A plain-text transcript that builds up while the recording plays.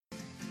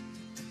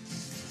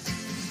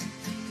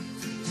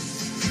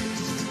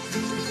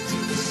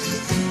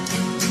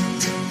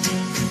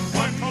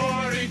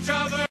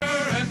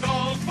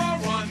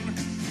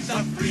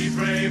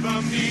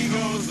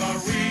amigos are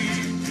we,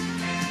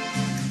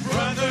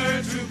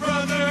 brother to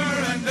brother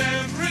and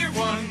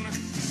everyone,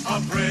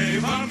 a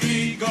brave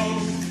amigo.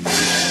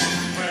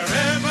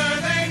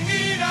 Wherever they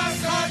need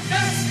us, our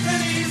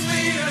destinies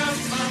lead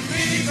us,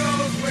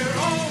 amigos, we're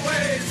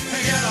always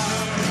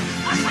together.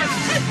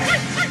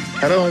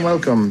 Hello and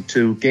welcome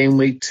to Game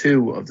Week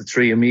 2 of the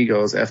Three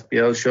Amigos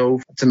FPL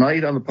show.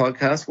 Tonight on the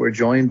podcast, we're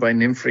joined by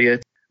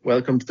Nymphria.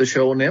 Welcome to the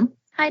show, Nim.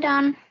 Hi,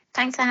 Don.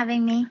 Thanks for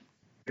having me.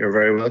 You're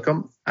very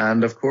welcome.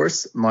 And of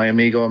course, my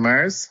amigo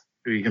Mars,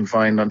 who you can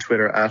find on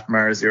Twitter at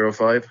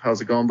Mars05. How's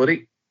it going,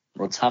 buddy?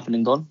 What's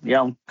happening, Don?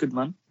 Yeah, I'm good,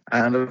 man.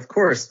 And of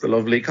course, the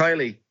lovely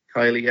Kylie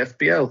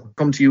FPL.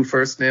 Come to you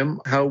first,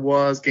 Nim. How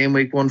was Game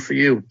Week 1 for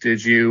you?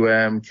 Did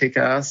you kick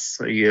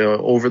ass? Are you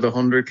over the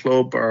 100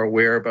 club, or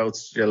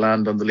whereabouts did you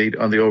land on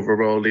the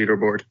overall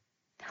leaderboard?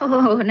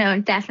 Oh,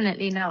 no,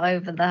 definitely not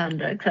over the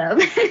 100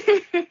 club.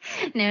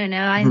 No,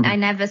 I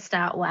never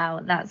start well.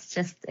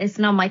 It's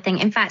not my thing.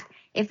 In fact,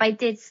 if I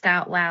did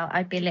start well,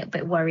 I'd be a little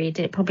bit worried.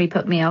 It'd probably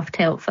put me off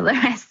tilt for the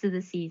rest of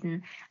the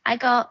season. I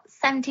got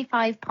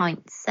 75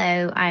 points, so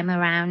I'm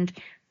around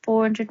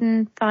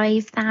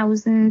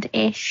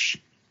 405,000-ish.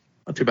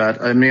 Not too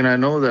bad. I mean, I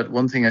know that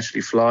one thing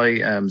actually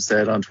Fly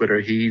said on Twitter,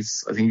 I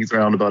think he's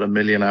around about 1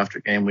 million after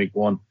Game Week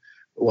 1.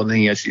 One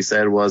thing he actually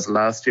said was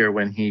last year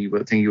when I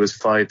think he was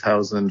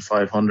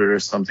 5,500 or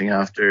something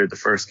after the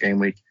first game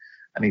week.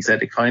 And he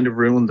said it kind of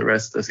ruined the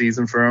rest of the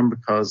season for him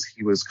because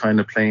he was kind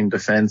of playing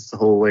defence the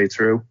whole way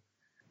through.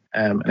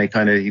 And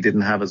he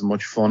didn't have as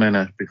much fun in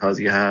it because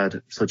he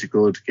had such a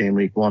good Game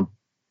Week 1.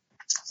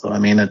 So, I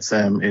mean, it's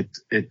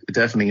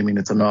definitely, I mean,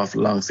 it's an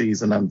awful long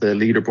season, and the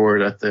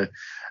leaderboard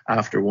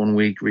after 1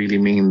 week really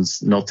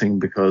means nothing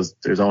because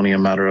there's only a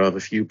matter of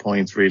a few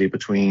points really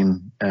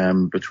between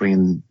the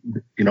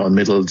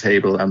middle of the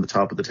table and the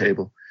top of the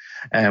table.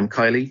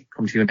 Kylie,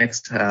 come to you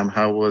next.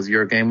 How was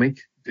your game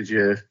week? Did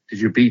you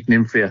beat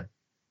Nymphia?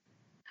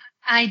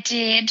 I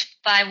did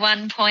by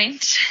 1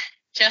 point.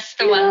 Just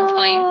the 1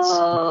 point.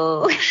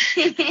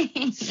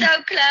 So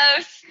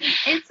close.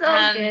 It's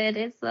all good.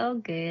 It's all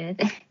good.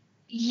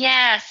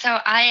 Yeah, so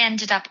I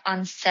ended up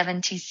on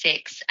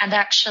 76, and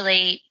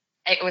actually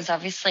it was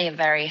obviously a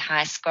very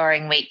high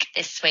scoring week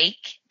this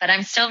week, but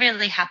I'm still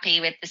really happy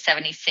with the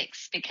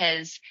 76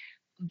 because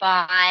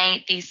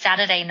by the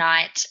Saturday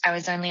night I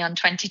was only on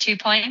 22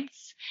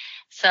 points.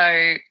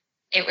 So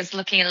it was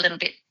looking a little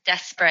bit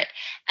desperate.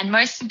 And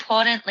most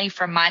importantly,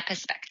 from my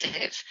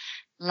perspective,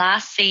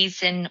 last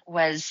season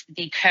was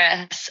the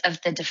curse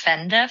of the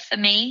defender for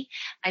me.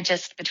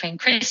 Between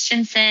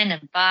Christensen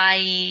and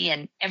Bailly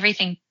and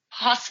everything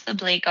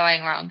possibly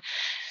going wrong,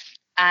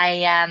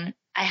 I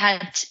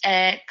had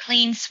a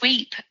clean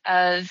sweep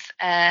of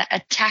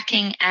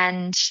attacking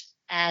and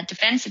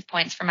defensive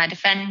points for my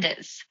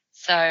defenders.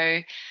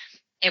 So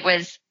it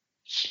was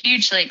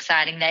hugely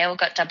exciting. They all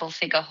got double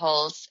figure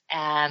hauls,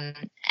 and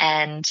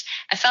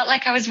I felt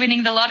like I was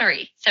winning the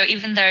lottery. So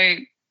even though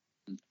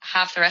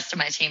half the rest of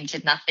my team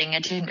did nothing, I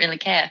didn't really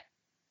care.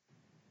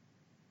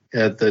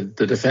 Yeah, the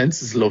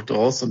defenses looked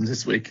awesome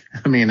this week.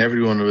 I mean,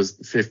 everyone was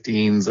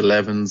 15s,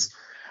 11s,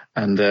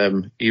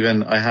 and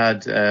even I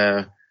had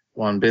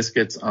Juan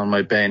Biscuits on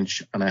my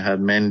bench, and I had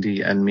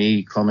Mendy and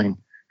me coming,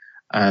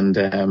 and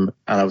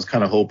I was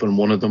kind of hoping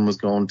one of them was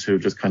going to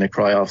just kind of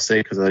cry off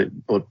sick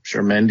but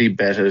sure Mendy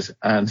betted,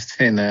 and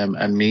then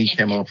and me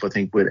came up I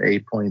think with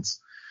 8 points,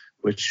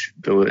 which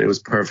it was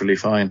perfectly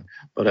fine.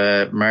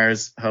 But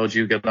Mars, how did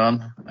you get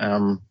on?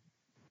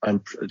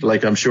 I'm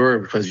sure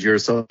because you're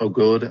so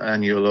good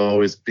and you'll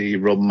always be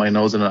rubbing my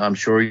nose in it, I'm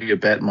sure you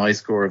bet my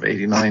score of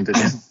 89, did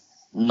you?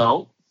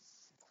 No,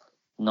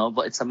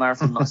 but it's a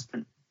marathon, not a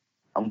sprint.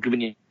 I'm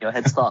giving you a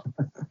head start.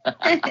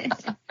 I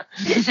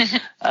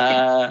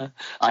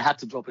had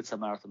to drop it's a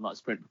marathon, not a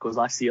sprint, because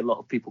I see a lot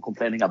of people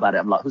complaining about it.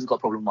 I'm like, who's got a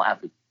problem with my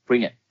average?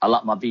 Bring it. I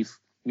like my beef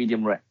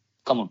medium rare.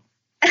 Come on,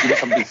 give me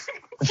some beef.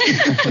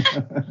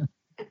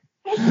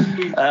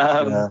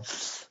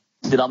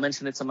 Did I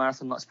mention it's a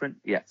marathon, not a sprint?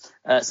 Yeah.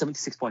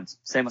 76 points,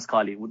 same as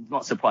Kylie. Would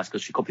not surprise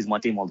because she copies my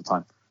team all the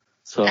time.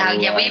 So,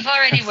 we've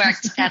already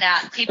worked that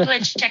out. People are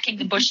checking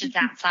the bushes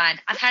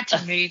outside. I've had to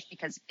move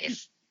because of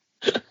this.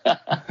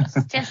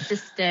 It's just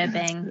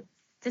disturbing.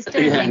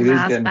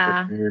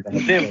 Rasbar.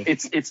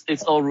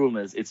 It's all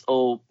rumors. It's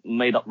all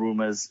made up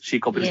rumors. She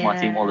copies my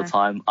team all the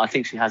time. I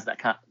think she has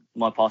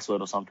my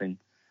password or something.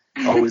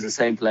 Always the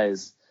same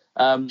players.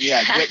 Great.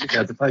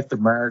 Yeah, the fact that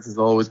Mars is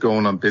always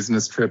going on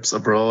business trips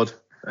abroad,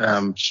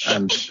 and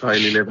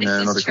Kylie living in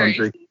another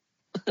country.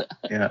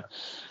 Yeah.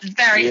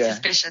 Very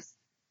suspicious.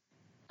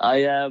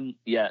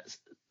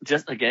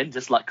 Just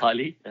like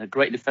Kylie,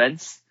 great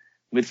defense.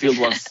 Midfield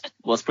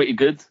was pretty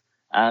good,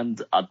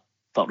 and I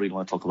don't really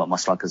want to talk about my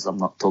strikers. I'm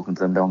not talking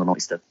to them. They're on the naughty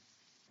step.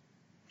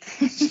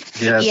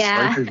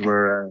 Strikers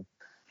were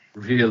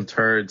real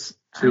turds.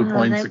 2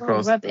 points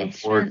across the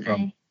board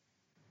from.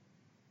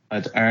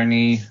 At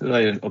Arnie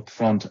up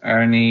front,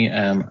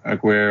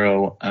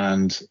 Aguero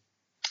and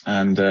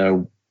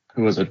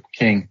who was it?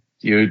 King.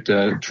 You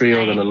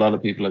trio that a lot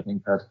of people I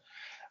think had.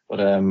 But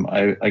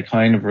I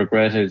kind of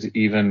regretted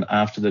even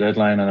after the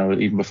deadline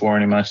and even before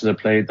any matches I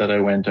played that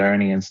I went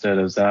Arnie instead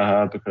of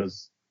Zaha,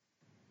 because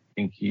I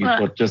think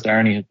just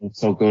Arnie has been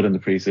so good in the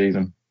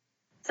pre-season.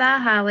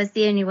 Zaha was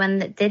the only one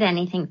that did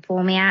anything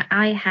for me.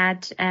 I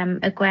had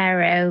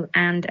Aguero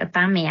and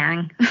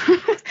Aubameyang,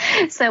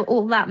 so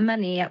all that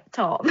money up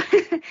top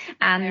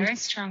and very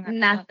strong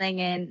nothing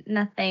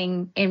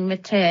in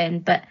return.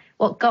 But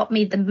what got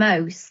me the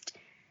most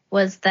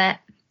was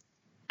that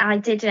I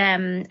did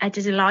a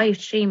live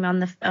stream on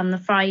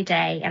the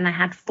Friday, and I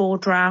had 4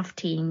 draft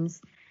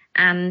teams,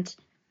 and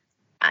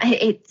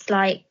it's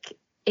like,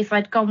 if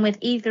I'd gone with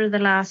either of the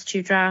last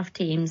 2 draft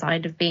teams,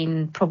 I'd have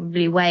been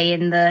probably way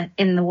in the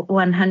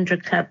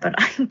 100 club,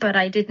 but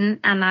I didn't,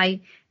 and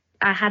I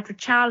had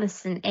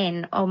Richarlison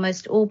in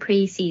almost all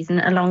pre-season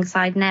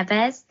alongside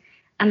Neves,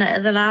 and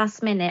at the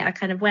last minute I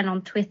kind of went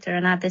on Twitter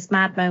and had this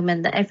mad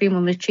moment that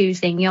everyone was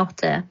choosing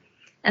Jota,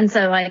 and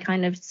so I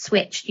kind of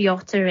switched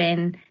Jota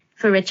in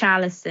for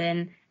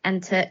Richarlison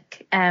and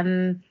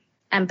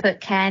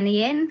put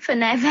Kearney in for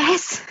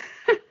Neves.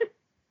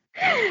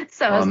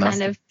 So I was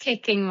kind of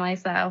kicking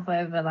myself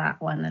over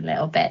that one a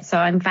little bit. So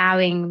I'm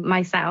vowing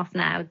myself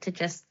now to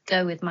just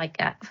go with my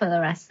gut for the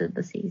rest of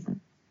the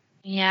season.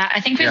 Yeah,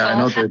 I think we've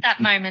all had that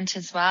moment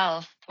as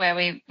well,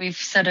 where we've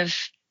sort of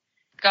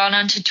gone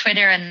onto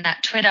Twitter and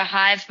that Twitter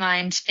hive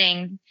mind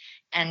thing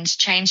and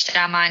changed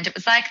our mind. It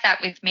was like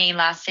that with me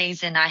last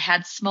season. I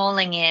had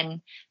Smalling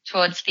in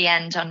towards the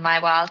end on my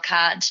wild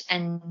card,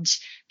 and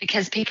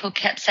because people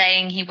kept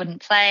saying he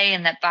wouldn't play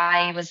and that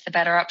Bailly was the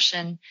better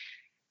option,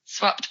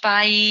 swapped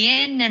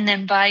Bailly in, and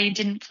then Bailly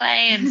didn't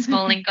play and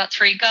Smalling got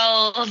 3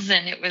 goals,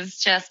 and it was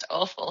just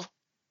awful.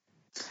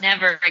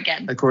 Never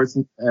again. Of course,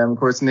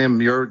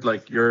 Nim, you're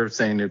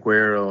saying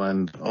Aguero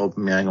and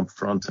Aubameyang up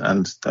front,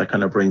 and that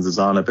kind of brings us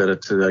on a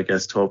bit to, I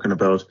guess, talking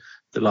about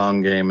the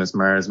long game, as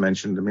Mars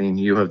mentioned. I mean,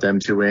 you have them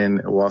 2 in.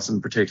 It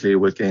wasn't particularly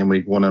with game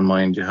week 1 in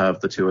mind. You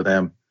have the 2 of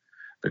them,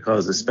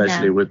 because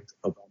especially with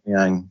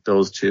Aubameyang,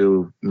 those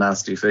 2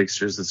 nasty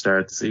fixtures to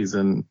start the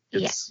season,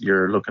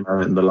 you're looking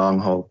at it in the long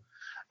haul.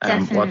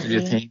 What did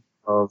you think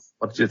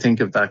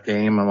of that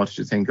game, and what did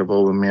you think of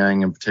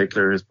Aubameyang in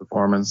particular, his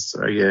performance?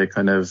 Are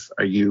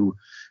you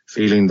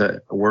feeling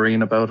that,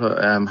 worrying about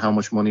how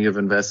much money you've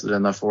invested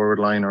in that forward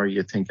line, or are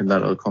you thinking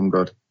that it'll come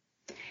good?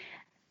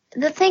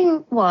 The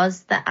thing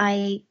was that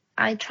I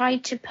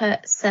tried to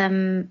put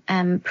some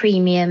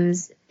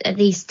premiums, at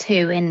least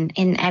 2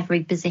 in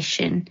every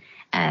position.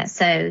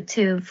 So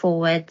 2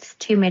 forwards,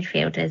 2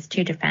 midfielders,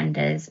 2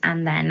 defenders,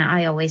 and then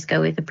I always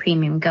go with a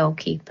premium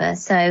goalkeeper.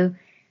 So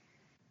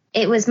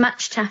it was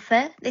much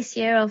tougher this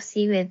year,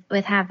 obviously,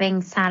 with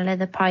having Salah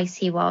the price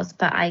he was,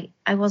 but I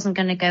wasn't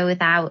going to go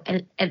without,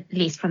 at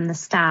least from the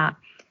start.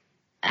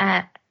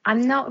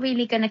 I'm not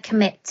really going to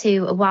commit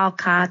to a wild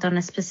card on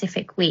a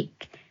specific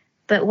week,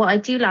 but what I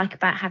do like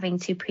about having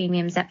 2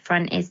 premiums up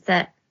front is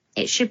that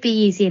it should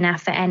be easy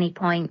enough at any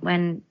point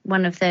when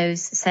one of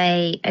those,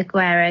 say,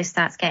 Aguero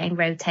starts getting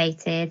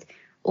rotated,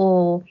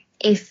 or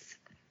if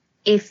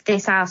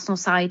this Arsenal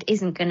side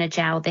isn't going to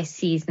gel this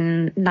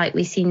season, like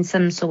we've seen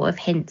some sort of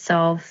hints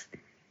of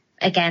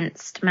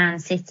against Man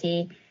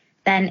City,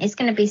 then it's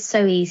going to be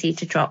so easy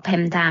to drop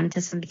him down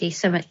to somebody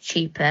so much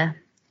cheaper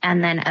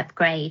and then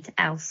upgrade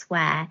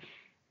elsewhere.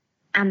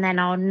 And then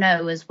I'll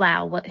know as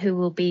well who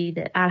will be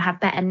I'll have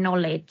better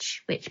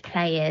knowledge which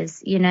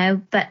players,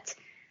 But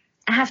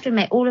I have to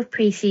admit, all of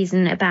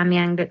pre-season,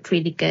 Aubameyang looked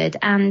really good,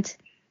 and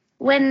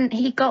when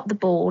he got the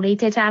ball, he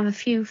did have a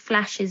few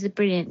flashes of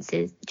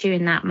brilliances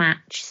during that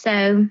match.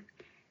 So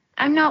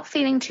I'm not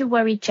feeling too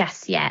worried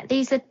just yet.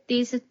 These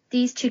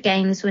 2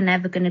 games were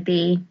never going to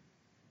be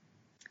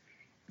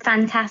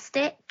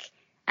fantastic.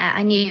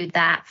 I knew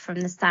that from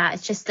the start.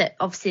 It's just that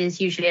obviously there's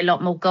usually a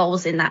lot more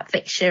goals in that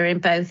fixture in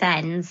both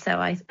ends. So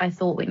I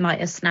thought we might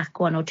have snuck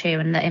 1 or 2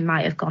 and that it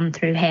might have gone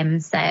through him.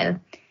 So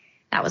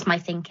that was my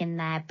thinking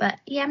there. But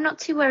yeah, I'm not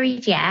too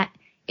worried yet.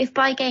 If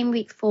by game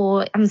week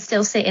 4 I'm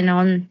still sitting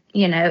on,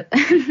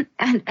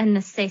 an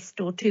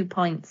assist or 2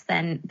 points,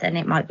 then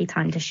it might be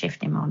time to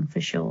shift him on for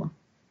sure.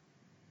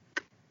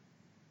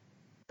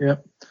 Yeah.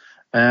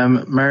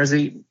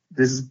 Marzi,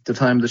 this is the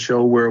time of the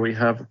show where we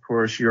have, of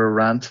course, your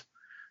rant.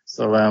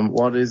 So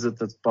what is it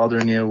that's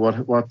bothering you? What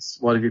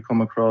have you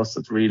come across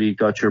that's really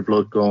got your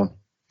blood going?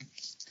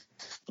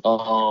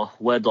 Oh,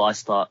 where do I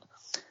start?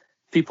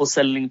 People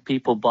selling,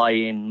 people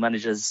buying,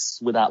 managers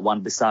without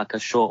Wan-Bissaka,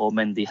 Shaw or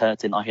Mendy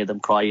hurting. I hear them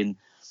crying.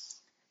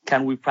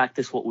 Can we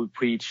practice what we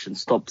preach and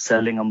stop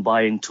selling and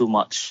buying too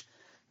much?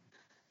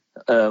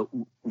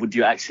 Would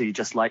you actually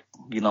just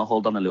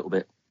hold on a little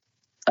bit?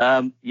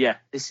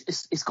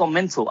 It's gone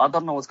mental. I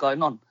don't know what's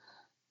going on.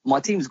 My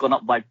team's gone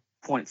up by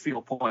 0.3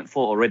 or 0.4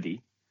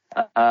 already.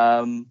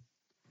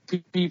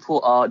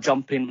 People are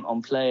jumping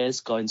on players,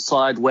 going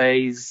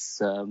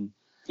sideways.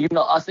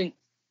 I think,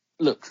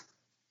 look,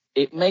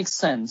 it makes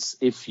sense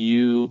if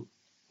you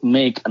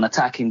make an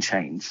attacking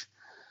change.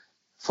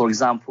 For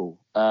example,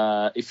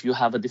 if you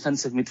have a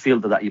defensive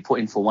midfielder that you put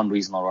in for one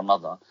reason or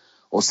another,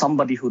 or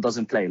somebody who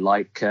doesn't play,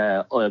 like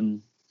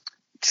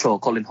sure,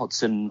 Colin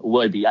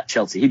Hudson-Worthy at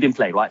Chelsea. He didn't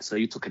play, right? So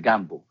you took a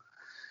gamble.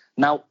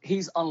 Now,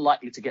 he's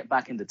unlikely to get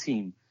back in the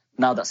team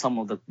now that some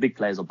of the big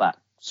players are back.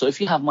 So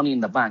if you have money in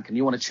the bank and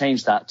you want to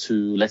change that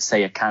to, let's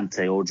say, a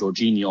Kante or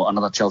Jorginho or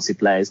another Chelsea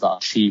players that are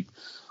cheap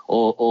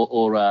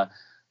or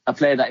a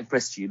player that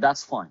impressed you,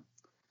 that's fine.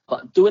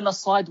 But doing a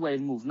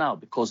sideways move now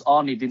because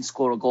Arnie didn't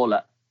score a goal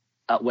at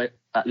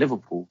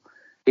Liverpool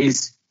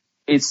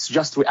it's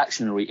just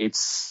reactionary.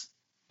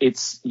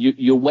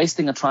 You're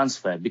wasting a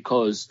transfer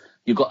because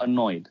you got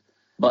annoyed.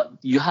 But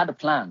you had a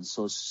plan,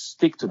 so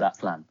stick to that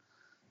plan.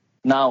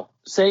 Now,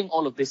 saying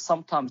all of this,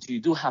 sometimes you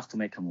do have to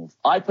make a move.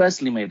 I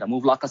personally made a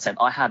move. Like I said,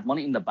 I had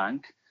money in the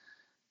bank.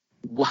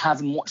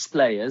 Having watched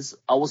players,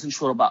 I wasn't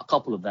sure about a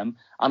couple of them,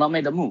 and I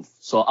made a move.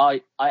 So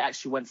I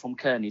actually went from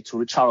Kearney to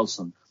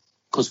Richarlison,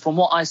 because from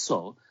what I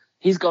saw,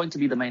 he's going to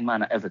be the main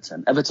man at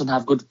Everton. Everton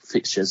have good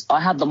fixtures.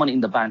 I had the money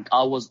in the bank.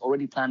 I was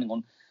already planning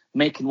on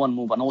making one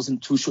move, and I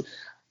wasn't too sure.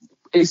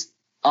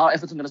 Are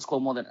Everton going to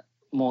score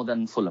more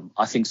than Fulham?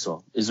 I think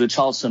so. Is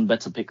Richarlison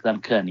better pick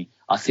than Kearney?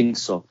 I think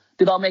so.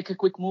 Did I make a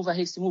quick move, a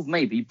hasty move?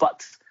 Maybe,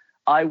 but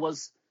I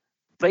was,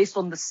 based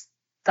on the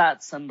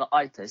stats and the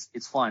eye test,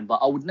 it's fine. But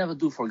I would never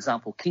do, for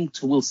example, King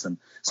to Wilson.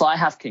 So I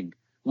have King.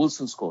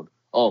 Wilson scored.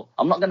 Oh,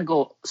 I'm not going to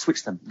go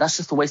switch them. That's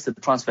just a wasted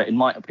transfer, in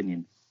my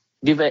opinion.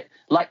 Give it,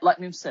 like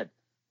Nim said,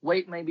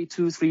 wait maybe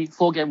 2, 3,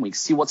 4 game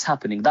weeks, see what's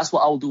happening. That's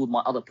what I'll do with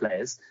my other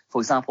players. For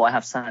example, I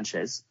have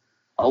Sanchez.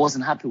 I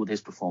wasn't happy with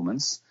his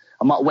performance.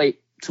 I might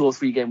wait 2 or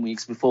 3 game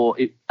weeks before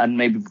it, and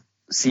maybe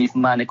see if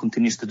Mane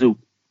continues to do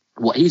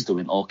what he's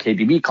doing or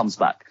KDB comes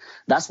back.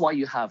 That's why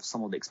you have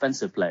some of the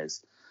expensive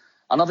players.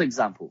 Another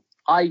example,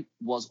 I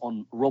was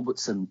on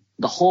Robertson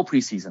the whole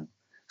preseason,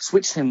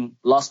 switched him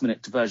last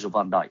minute to Virgil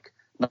van Dijk.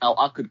 Now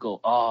I could go,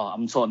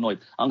 I'm so annoyed,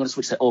 I'm going to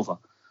switch that over.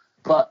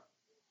 But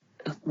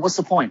what's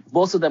the point?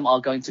 Both of them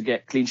are going to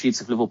get clean sheets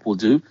if Liverpool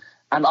do.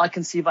 And I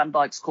can see Van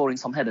Dijk scoring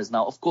some headers.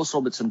 Now, of course,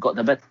 Robertson got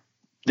the better.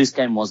 This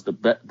game was the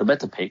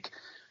better pick.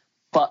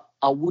 But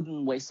I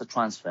wouldn't waste a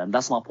transfer. And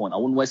that's my point. I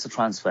wouldn't waste a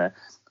transfer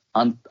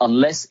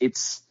unless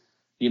it's,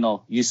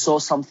 you saw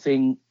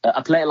something,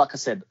 a player, like I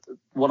said,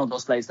 one of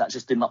those players that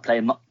just did not play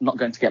and not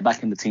going to get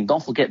back in the team.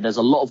 Don't forget, there's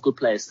a lot of good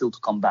players still to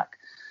come back.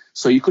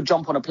 So you could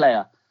jump on a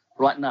player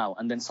right now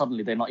and then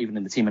suddenly they're not even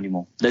in the team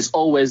anymore. There's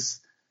always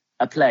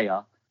a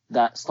player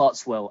that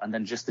starts well and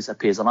then just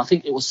disappears. And I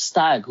think it was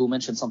Stag who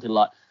mentioned something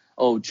like,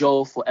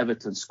 Joe for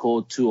Everton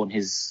scored 2 on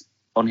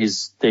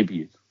his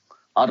debut.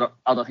 I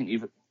don't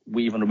think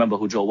we even remember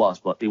who Joe was,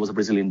 but he was a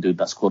Brazilian dude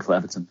that scored for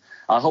Everton.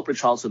 I hope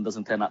Richarlison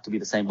doesn't turn out to be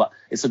the same, but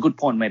it's a good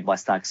point made by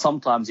Stag.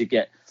 Sometimes you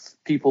get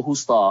people who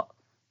start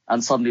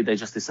and suddenly they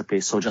just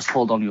disappear. So just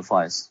hold on your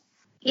fires.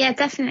 Yeah,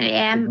 definitely.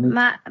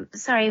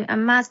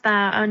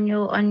 Masba,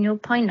 on your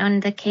point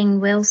on the King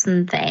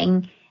Wilson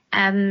thing,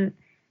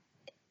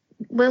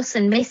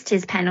 Wilson missed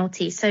his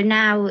penalty, so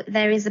now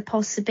there is a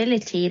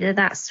possibility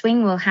that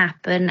swing will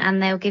happen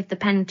and they'll give the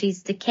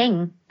penalties to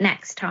King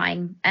next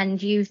time,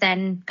 and you've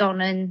then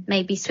gone and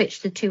maybe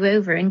switched the 2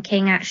 over and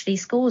King actually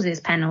scores his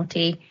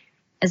penalty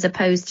as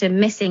opposed to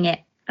missing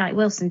it like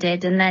Wilson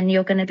did, and then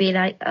you're going to be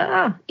like,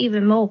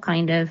 even more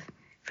kind of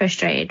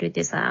frustrated with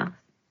yourself.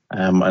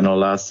 I know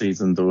last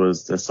season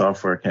the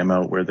software came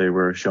out where they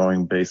were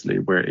showing basically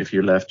where if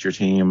you left your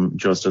team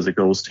just as a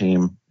ghost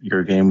team,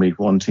 your game week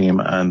 1 team,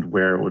 and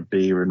where it would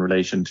be in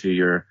relation to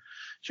your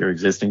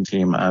existing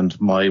team. And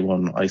my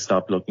one, I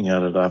stopped looking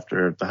at it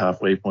after the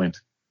halfway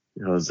point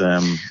because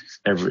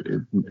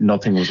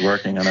nothing was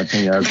working. And I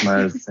think, as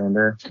Mars is saying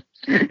there,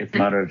 it's a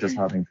matter of just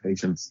having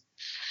patience.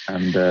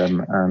 And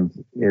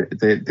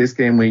this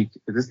game week,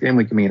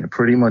 I mean,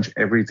 pretty much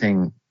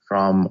everything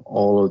from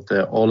all of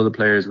the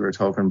players we were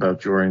talking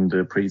about during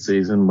the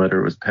preseason, whether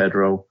it was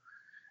Pedro,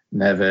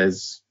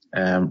 Neves,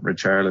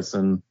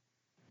 Richarlison,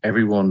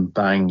 everyone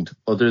banged,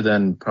 other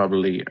than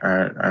probably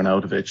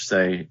Arnautovic,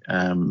 say,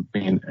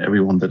 being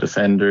everyone, the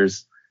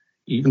defenders,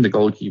 even the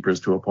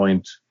goalkeepers to a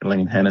point.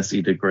 Elaine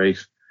Hennessy did great.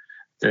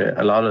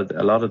 A lot of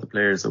the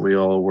players that we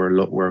all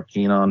were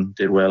keen on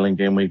did well in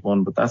game week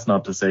 1, but that's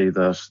not to say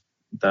that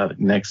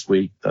next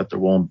week that there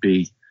won't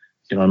be,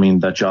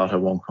 that Jota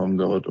won't come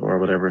good or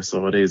whatever.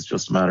 So it is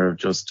just a matter of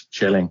just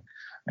chilling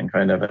and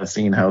kind of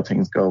seeing how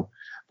things go.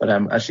 But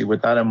actually,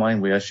 with that in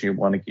mind, we actually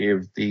want to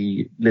give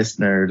the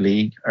Listener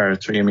League our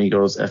Three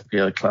Amigos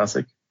FPL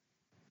Classic.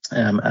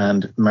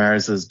 And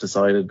Mars has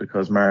decided,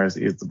 because Mars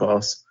is the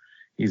boss,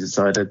 he's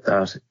decided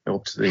that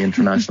up to the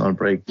international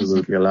break, we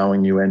will be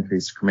allowing new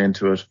entries to come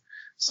into it.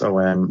 So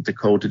the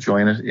code to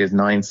join it is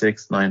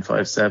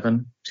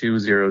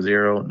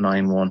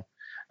 96957200091.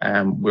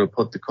 We'll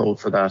put the code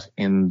for that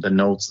in the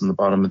notes in the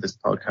bottom of this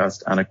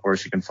podcast. And of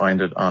course, you can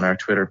find it on our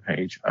Twitter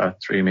page at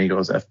Three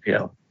Amigos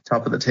FPL.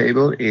 Top of the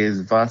table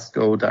is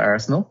Vasco da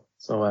Arsenal.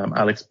 So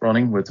Alex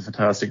Brunning with a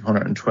fantastic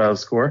 112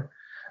 score.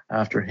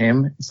 After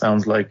him,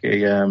 sounds like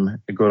a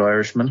good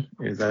Irishman,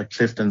 is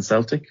Clifton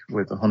Celtic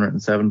with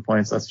 107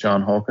 points. That's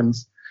John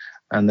Hawkins.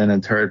 And then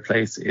in third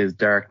place is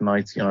Dark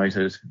Knights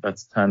United.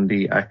 That's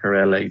Tandy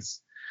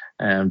Acarelle's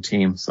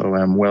team. So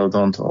well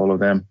done to all of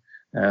them.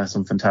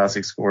 Some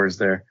fantastic scores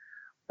there.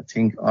 I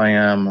think I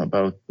am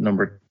about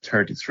number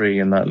 33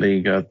 in that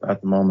league at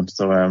the moment.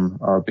 So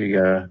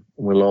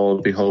we'll all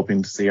be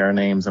hoping to see our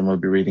names, and we'll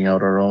be reading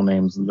out our own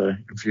names in the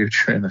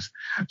future in it.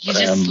 You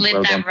just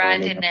slid that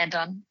right in there,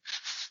 Don.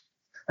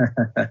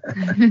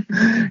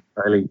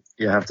 Riley,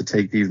 you have to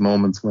take these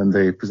moments when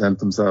they present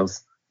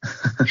themselves.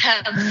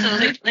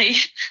 Absolutely.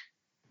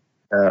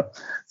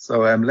 So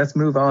let's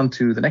move on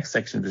to the next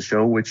section of the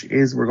show, which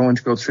is we're going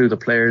to go through the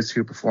players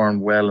who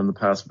performed well in the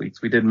past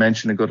weeks. We did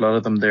mention a good lot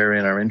of them there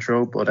in our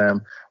intro, but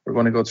we're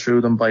going to go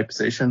through them by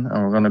position,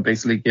 and we're going to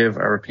basically give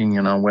our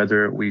opinion on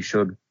whether we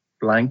should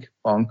blank,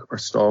 bonk, or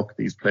stalk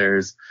these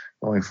players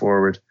going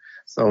forward.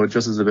 So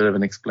just as a bit of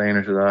an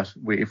explainer to that,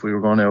 if we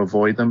were going to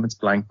avoid them, it's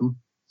blank them.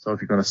 So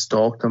if you're going to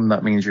stalk them,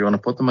 that means you're going to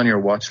put them on your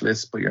watch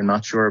list, but you're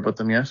not sure about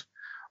them yet.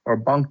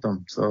 Or bonk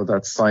them. So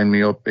that's sign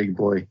me up, big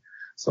boy.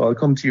 So I'll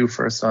come to you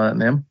first on it,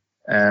 Nim.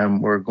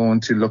 We're going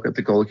to look at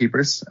the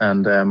goalkeepers.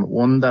 And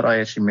one that I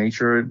actually made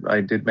sure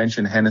I did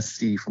mention,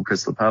 Hennessy from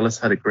Crystal Palace,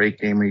 had a great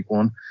game week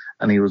 1.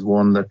 And he was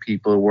one that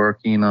people were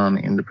keen on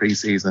in the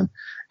preseason,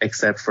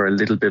 except for a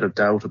little bit of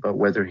doubt about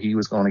whether he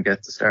was going to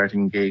get the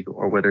starting gig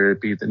or whether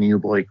it'd be the new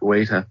boy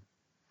Guaita.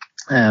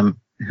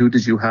 Who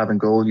did you have in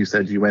goal? You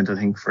said you went, I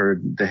think, for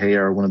De Gea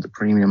or one of the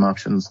premium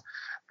options.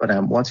 But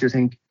what's your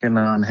thinking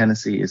on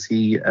Hennessy? Is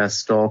he a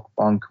stalk,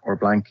 bonk, or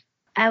blank?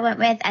 I went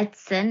with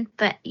Edson,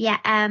 but yeah,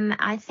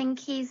 I think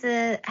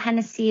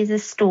Hennessy is a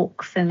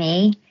stalk for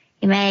me.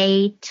 He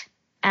made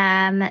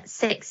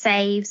 6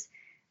 saves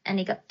and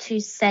he got 2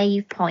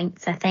 save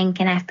points, I think,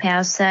 in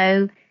FPL.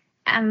 So,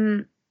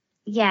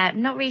 yeah,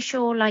 not really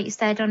sure, like you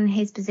said, on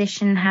his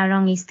position, how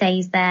long he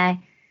stays there.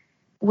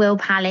 Will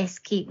Palace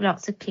keep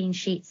lots of clean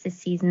sheets this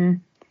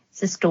season?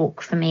 It's a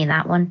stalk for me,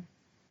 that one.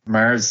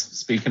 Mars,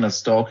 speaking of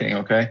stalking,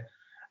 okay.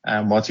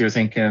 What's your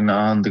thinking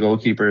on the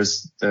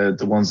goalkeepers,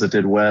 the ones that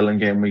did well in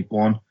game week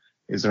 1?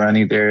 Is there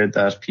any there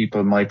that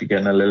people might be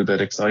getting a little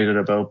bit excited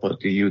about, but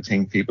do you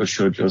think people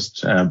should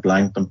just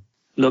blank them?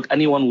 Look,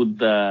 anyone with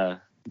the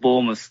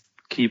Bournemouth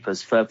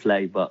keepers, fair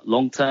play, but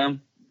long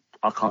term,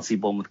 I can't see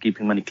Bournemouth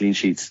keeping many clean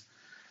sheets.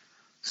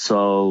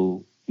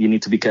 So you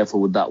need to be careful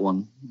with that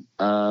one.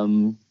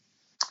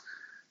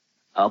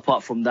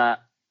 Apart from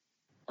that,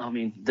 I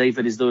mean,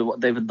 David is doing what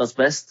David does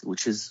best,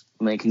 which is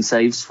making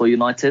saves for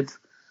United.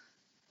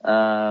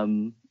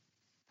 And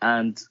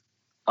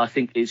I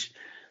think it's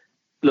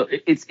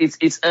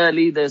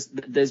early.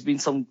 There's been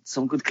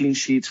some good clean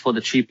sheets for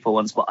the cheaper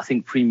ones, but I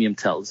think premium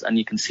tells, and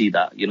you can see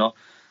that, you know,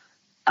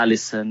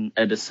 Alisson,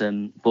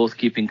 Ederson, both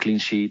keeping clean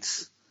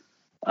sheets.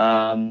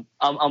 I'm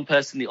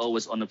personally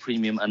always on a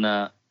premium and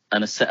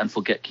a set and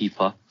forget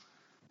keeper.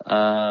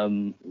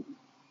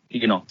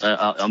 You know,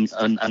 I'm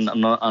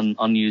an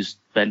unused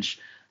bench.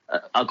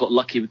 I got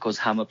lucky because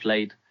Hammer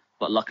played,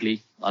 but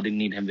luckily I didn't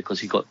need him because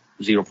he got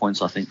 0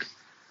 points, I think.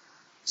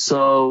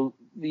 So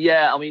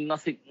yeah, I mean,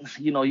 nothing.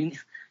 You know,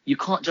 you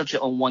can't judge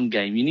it on one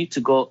game.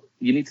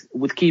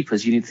 With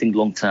keepers, you need to think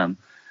long term.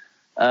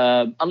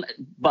 But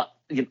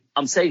you know,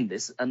 I'm saying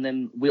this, and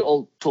then we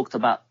all talked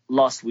about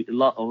last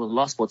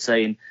spot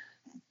saying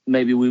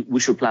maybe we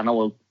should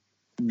plan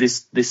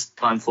this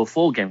time for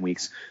 4 game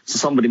weeks. So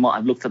somebody might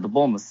have looked at the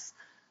Bournemouth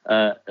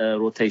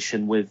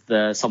rotation with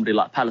somebody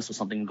like Palace or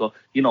something and go,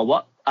 you know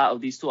what? Out of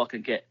these 2, I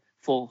can get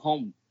 4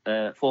 home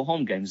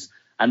games,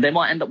 and they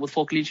might end up with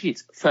 4 clean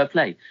sheets. Fair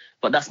play,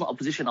 but that's not a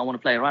position I want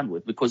to play around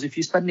with, because if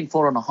you're spending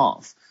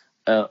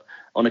 4.5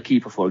 on a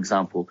keeper, for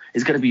example,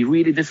 it's going to be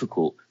really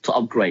difficult to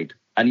upgrade,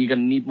 and you're going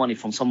to need money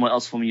from somewhere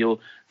else from your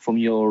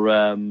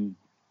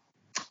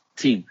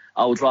team.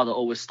 I would rather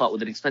always start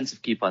with an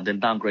expensive keeper and then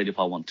downgrade if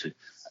I want to.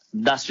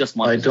 That's just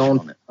my position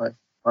on it.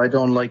 I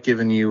don't like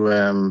giving you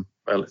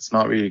well, it's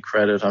not really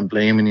credit. I'm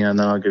blaming you, and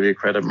then I'll give you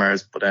credit,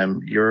 Mars. But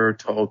your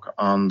talk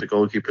on the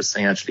goalkeepers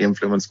thing actually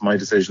influenced my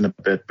decision a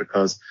bit,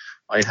 because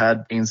I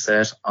had been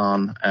set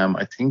on,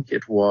 I think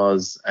it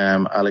was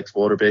Alex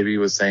Waterbaby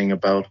was saying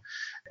about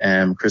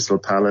Crystal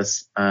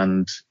Palace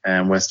and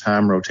West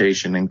Ham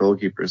rotation in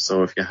goalkeepers.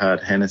 So if you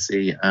had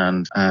Hennessy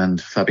and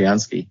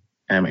Fabianski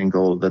in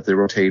goal, that they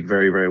rotate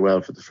very, very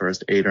well for the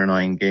first 8 or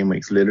 9 game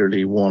weeks,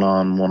 literally 1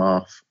 on, 1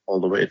 off all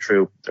the way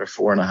through. They're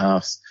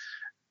 4.5s.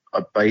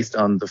 Based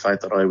on the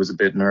fact that I was a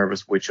bit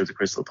nervous which of the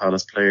Crystal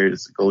Palace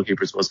players,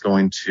 goalkeepers, was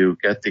going to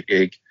get the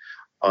gig,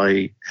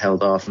 I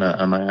held off on it,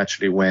 and I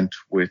actually went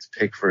with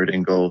Pickford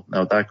in goal.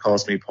 Now, that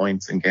cost me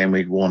points in game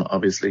week 1,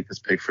 obviously, because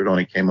Pickford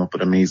only came up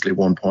with a measly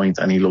 1 point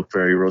and he looked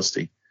very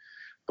rusty.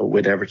 But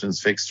with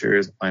Everton's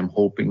fixtures, I'm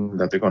hoping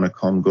that they're going to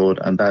come good,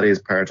 and that is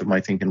part of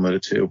my thinking with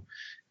it too,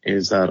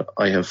 is that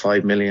I have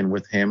 5 million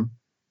with him.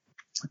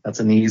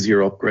 That's an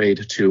easier upgrade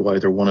to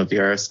either one of the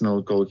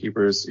Arsenal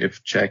goalkeepers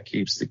if Cech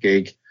keeps the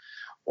gig,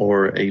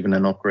 or even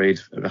an upgrade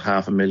of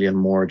 500,000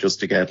 more just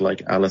to get like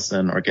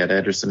Alisson or get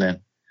Ederson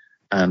in.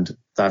 And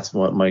that's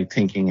what my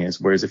thinking is.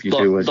 Whereas if you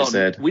do, as you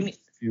said, we need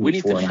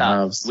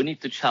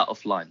to chat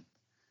offline.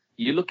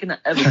 You're looking at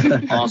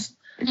Everton.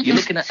 You're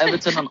looking at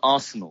Everton and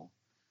Arsenal.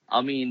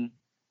 I mean,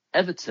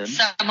 Everton.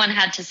 Someone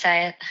had to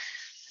say it.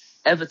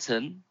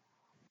 Everton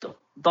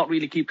don't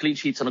really keep clean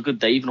sheets on a good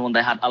day, even when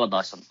they had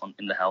Allardyce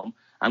in the helm.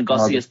 and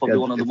Garcia is probably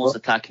one of the most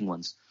attacking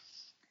ones.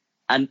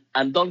 And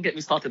don't get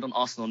me started on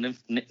Arsenal.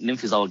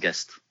 Nymph is our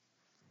guest.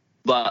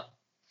 But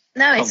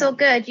no, it's all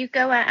good. You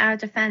go at our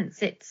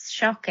defence. It's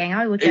shocking.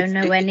 I would go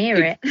nowhere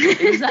near it.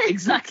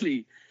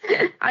 Exactly.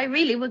 I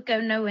really would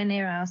go nowhere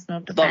near Arsenal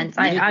defence.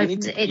 I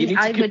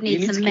would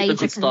need some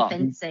major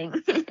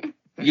convincing.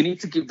 You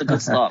need to give the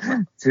good start,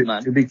 man.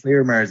 To be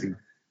clear, Marzi.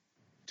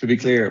 To be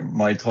clear,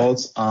 my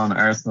thoughts on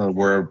Arsenal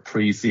were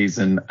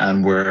pre-season,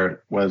 and we're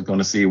going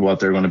to see what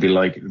they're going to be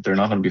like. They're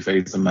not going to be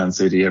facing Man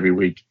City every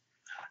week.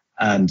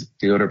 And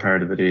the other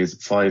part of it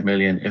is 5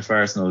 million. If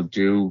Arsenal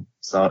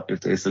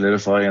if they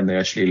solidify and they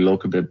actually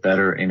look a bit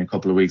better in a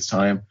couple of weeks'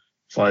 time,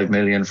 5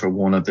 million for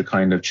one of the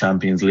kind of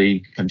Champions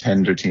League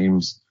contender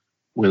teams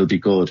will be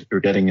good. You're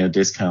getting a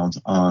discount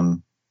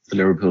on the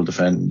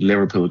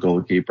Liverpool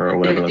goalkeeper or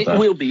whatever. It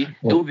will be,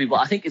 but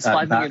I think it's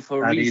 5 million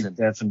for a reason.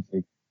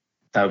 Definitely.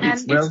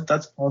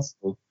 That's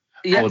possible.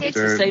 Yeah,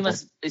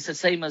 it's the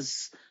same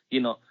as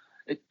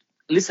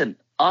listen,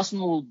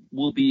 Arsenal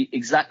will be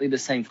exactly the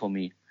same for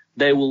me.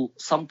 They will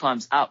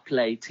sometimes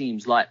outplay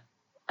teams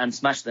and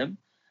smash them,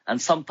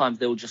 and sometimes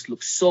they will just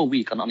look so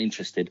weak and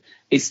uninterested.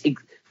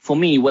 For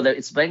me, whether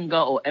it's Wenger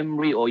or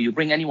Emery or you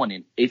bring anyone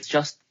in, it's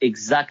just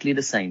exactly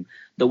the same.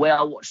 The way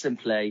I watch them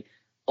play,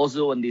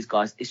 Ozil and these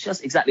guys, it's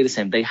just exactly the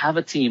same. They have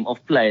a team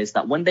of players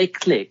that when they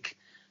click,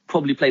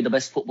 probably play the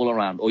best football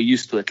around, or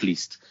used to at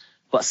least.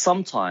 But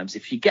sometimes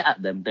if you get at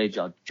them,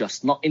 they're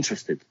just not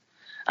interested.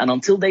 And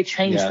until they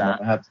change that...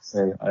 No, I have to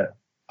say,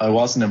 I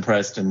wasn't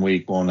impressed in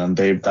week one, and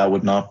that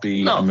would not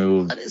be a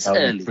move.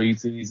 That would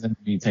pre-season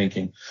be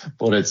thinking.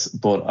 But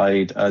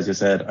as you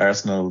said,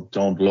 Arsenal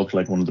don't look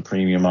like one of the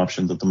premium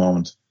options at the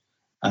moment.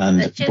 And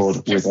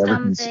with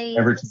Everton's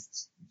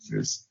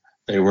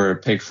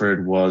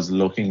Pickford was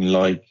looking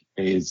like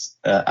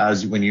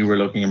as when you were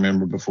looking, I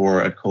remember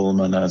before at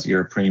Coleman as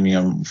your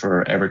premium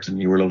for Everton,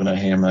 you were looking at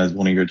him as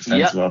one of your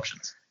defensive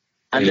options.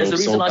 And there's a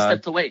reason I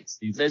stepped away.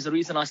 There's a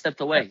reason I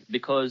stepped away,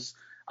 because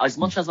as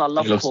much as I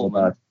love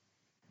Coleman.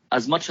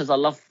 As much as I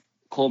love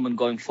Coleman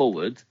going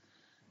forward,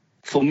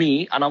 for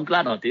me, and I'm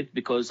glad I did,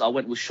 because I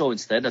went with Shaw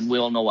instead, and we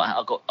all know what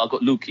I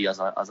got Lukey, as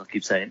I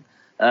keep saying,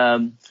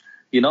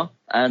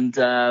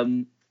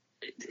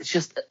 it's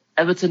just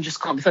Everton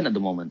just can't defend at the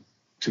moment,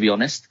 to be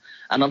honest.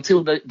 And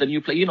until the new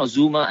play,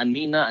 Zuma and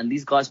Mina and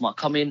these guys might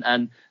come in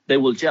and they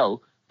will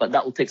gel, but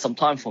that will take some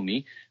time for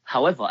me.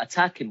 However,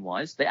 attacking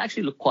wise, they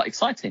actually look quite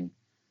exciting.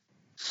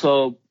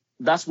 So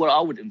that's where I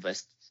would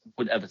invest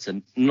with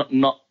Everton,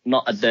 not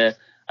at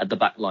the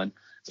back line.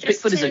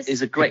 Pickford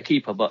is a great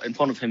keeper, but in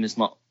front of him is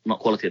not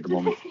quality at the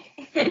moment.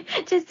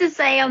 Just to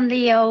say on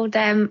the old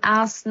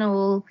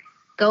Arsenal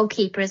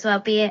goalkeeper as well,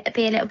 be a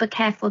little bit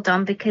careful,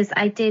 Don, because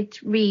I did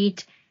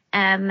read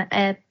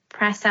a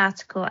press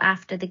article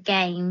after the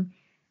game,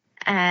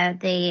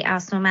 the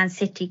Arsenal-Man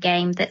City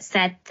game, that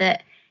said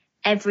that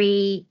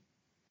Emery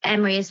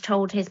has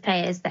told his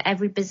players that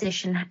every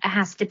position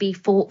has to be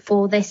fought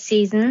for this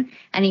season,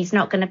 and he's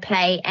not going to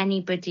play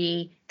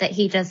anybody that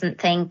he doesn't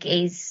think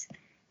is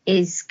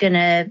going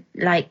to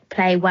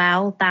play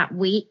well that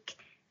week.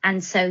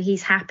 And so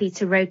he's happy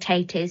to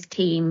rotate his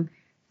team.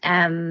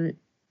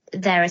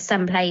 There are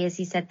some players,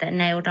 he said, that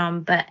nailed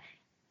on, but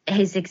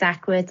his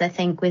exact words, I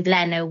think, with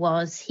Leno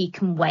was he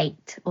can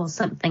wait, or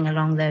something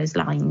along those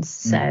lines.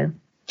 So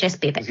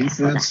just be a bit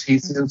careful. He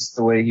suits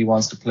the way he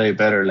wants to play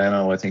better,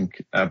 Leno, I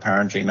think,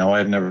 apparently. Now,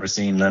 I've never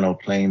seen Leno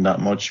playing that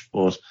much,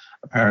 but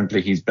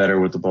apparently he's better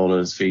with the ball at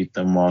his feet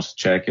than what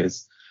Cech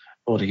is.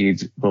 But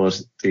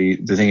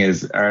the thing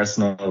is,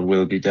 Arsenal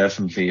will be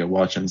definitely a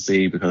watch and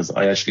see, because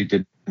I actually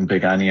didn't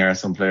pick any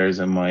Arsenal players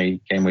in my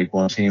game week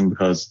 1 team,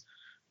 because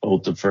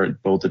both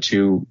the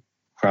two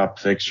crap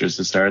fixtures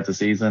to start the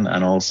season,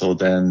 and also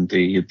then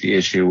the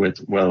issue with,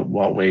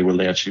 what way will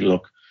they actually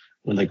look?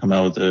 Will they come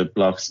out of the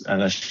blocks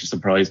and actually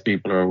surprise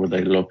people, or will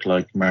they look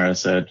like Mara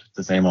said,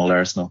 the same old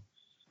Arsenal,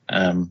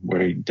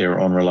 where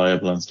they're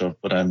unreliable and stuff?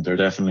 But they're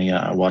definitely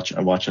a watch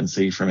and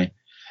see for me.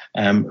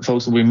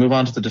 Folks, we move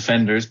on to the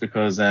defenders,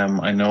 because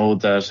I know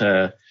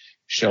that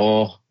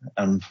Shaw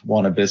and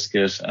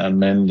Wan-Bissaka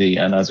and Mendy,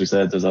 and as we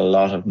said, there's a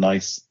lot of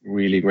nice,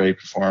 really great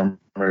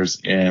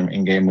performers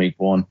in game week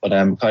 1. But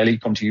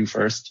Kylie, come to you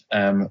first.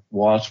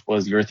 What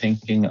was your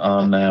thinking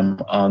on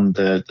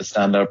the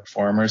standout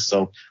performers?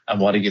 So,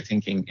 and what are you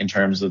thinking in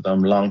terms of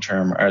them long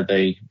term? Are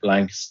they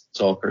blank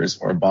stalkers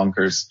or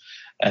bonkers?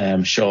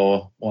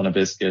 Shaw,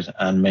 Wan-Bissaka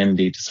and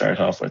Mendy to start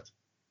off with.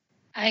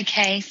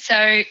 Okay,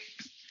 so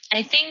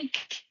I think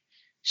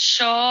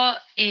Shaw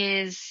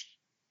is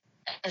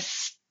a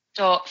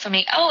stalk for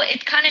me. Oh,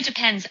 it kind of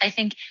depends. I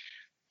think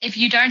if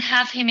you don't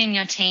have him in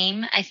your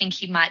team, I think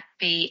he might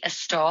be a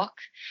stalk.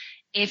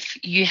 If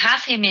you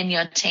have him in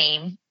your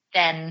team,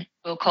 then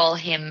we'll call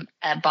him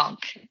a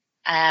bonk,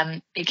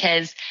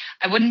 because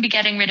I wouldn't be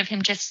getting rid of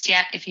him just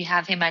yet. If you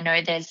have him, I know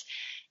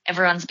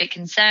everyone's a bit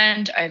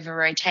concerned over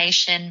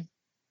rotation.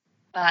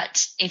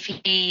 But if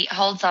he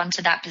holds on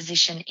to that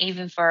position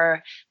even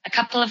for a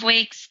couple of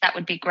weeks, that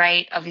would be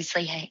great.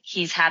 Obviously,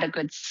 he's had a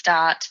good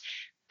start.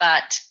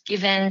 But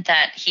given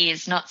that he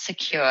is not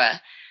secure,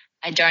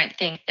 I don't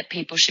think that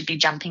people should be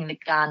jumping the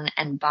gun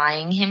and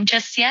buying him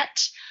just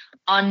yet.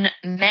 On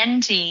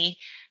Mendy,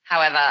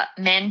 however,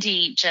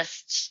 Mendy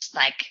just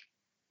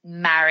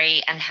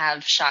marry and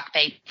have shark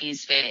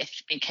babies with,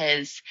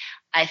 because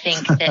I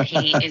think that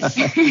he is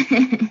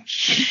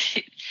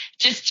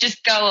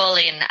just go all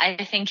in.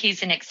 I think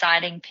he's an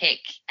exciting pick.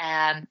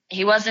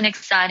 He was an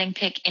exciting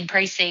pick in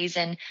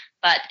preseason,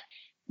 but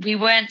we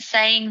weren't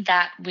saying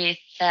that with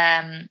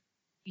any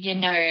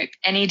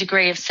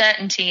degree of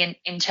certainty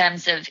in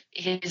terms of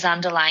his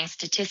underlying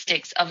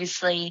statistics.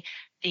 Obviously,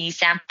 the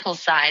sample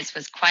size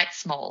was quite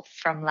small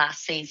from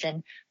last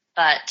season,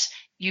 but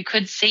you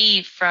could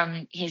see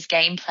from his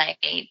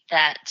gameplay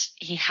that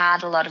he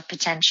had a lot of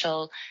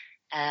potential.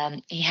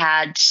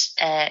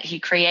 He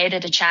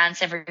created a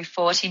chance every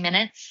 40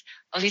 minutes.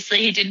 Obviously,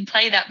 he didn't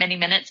play that many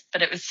minutes,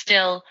 but it was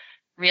still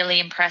really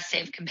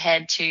impressive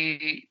compared to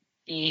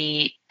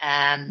the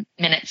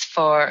minutes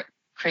for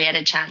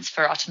created chance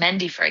for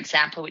Otamendi, for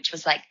example, which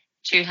was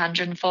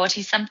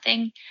 240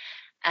 something.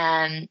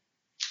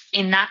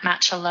 In that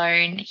match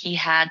alone, he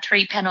had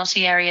 3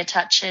 penalty area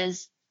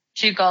touches,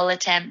 2 goal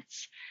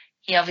attempts.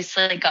 He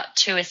obviously got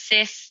 2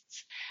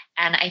 assists,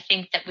 and I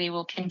think that we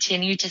will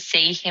continue to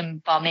see him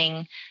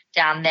bombing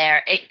down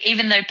there,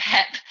 even though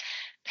Pep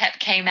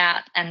came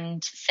out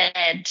and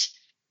said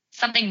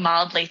something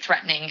mildly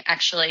threatening,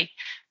 actually,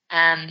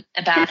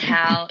 about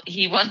how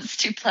he wants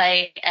to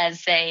play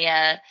as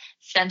a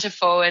centre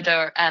forward,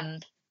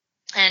 and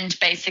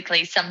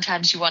basically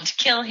sometimes you want to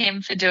kill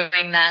him for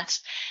doing that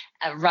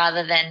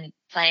rather than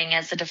playing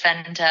as a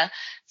defender.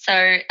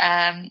 So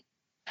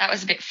that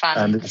was a bit fun.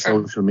 And his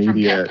social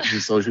media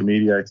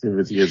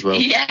activity as well.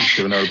 Yeah,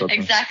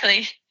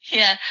 exactly.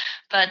 Yeah,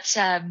 but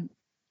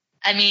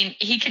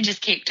he can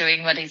just keep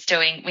doing what he's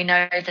doing. We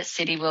know that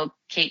City will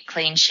keep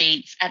clean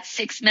sheets at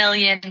 $6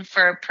 million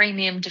for a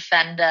premium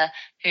defender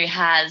who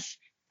has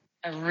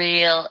a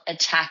real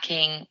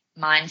attacking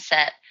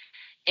mindset.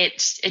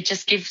 It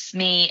just gives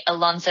me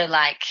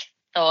Alonso-like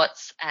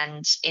thoughts,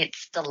 and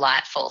it's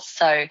delightful.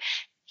 So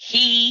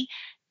he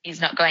is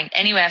not going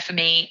anywhere for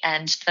me,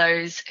 and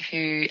those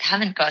who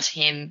haven't got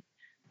him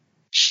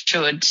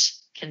should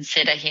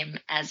consider him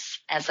as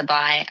a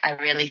buy, I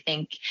really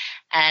think.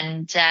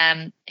 And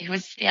who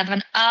was the other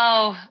one?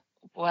 Oh,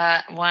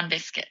 One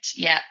Biscuit.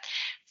 Yeah.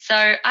 So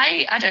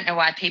I don't know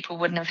why people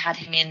wouldn't have had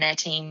him in their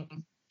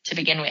team to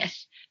begin with,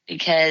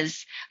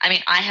 because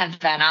I have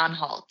Van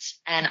Aanholt,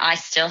 and I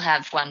still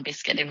have One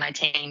Biscuit in my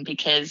team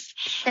because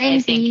I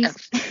think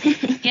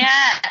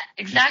yeah,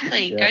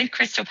 exactly. Yeah. Go to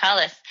Crystal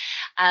Palace.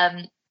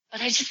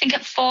 But I just think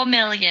at $4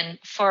 million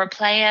for a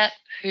player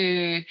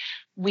who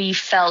we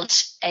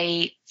felt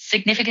a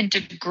significant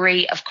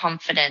degree of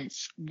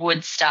confidence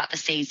would start the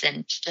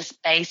season,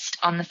 just based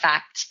on the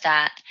fact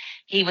that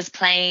he was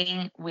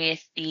playing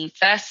with the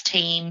first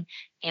team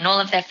in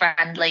all of their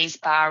friendlies,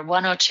 bar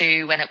 1 or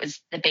 2 when it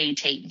was the B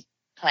team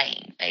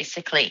playing,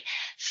 basically.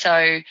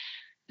 So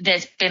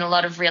there's been a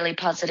lot of really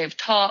positive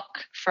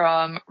talk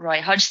from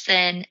Roy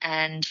Hodgson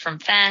and from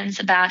fans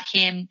about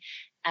him.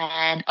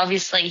 And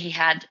obviously he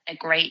had a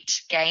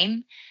great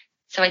game.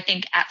 So I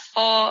think at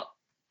 4,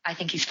 I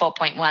think he's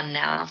 4.1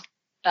 now.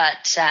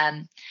 But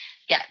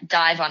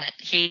dive on it.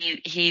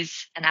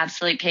 He's an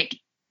absolute pick.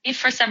 If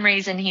for some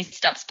reason he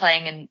stops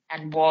playing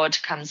and Ward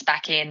comes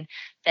back in,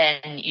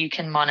 then you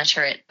can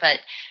monitor it. But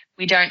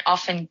we don't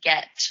often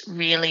get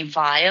really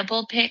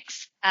viable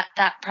picks at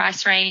that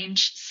price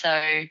range.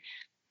 So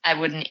I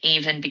wouldn't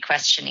even be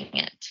questioning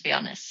it, to be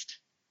honest.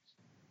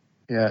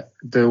 Yeah,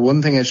 the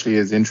one thing actually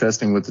is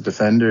interesting with the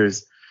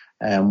defenders,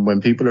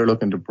 when people are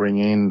looking to bring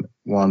in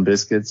One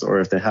Biscuits, or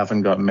if they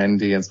haven't got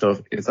Mendy and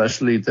stuff, it's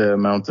actually the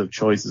amount of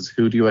choices.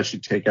 Who do you actually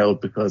take out?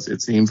 Because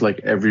it seems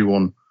like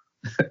everyone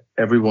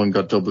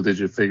got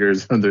double-digit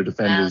figures on their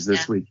defenders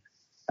this week.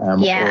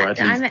 I'm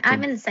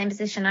in the same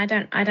position. I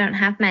don't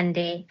have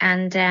Mendy,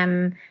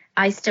 and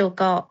I still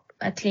got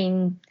a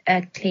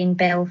clean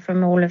bill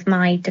from all of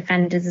my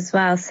defenders as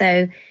well.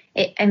 So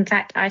in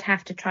fact, I'd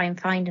have to try and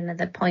find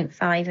another 0.5.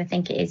 I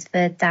think it is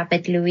for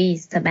David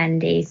Luiz to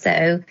Mendy.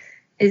 So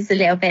it's a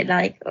little bit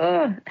like,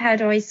 how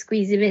do I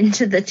squeeze him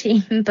into the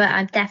team? But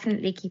I'm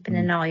definitely keeping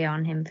an eye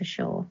on him for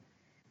sure.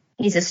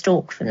 He's a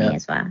stalk for me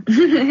as well.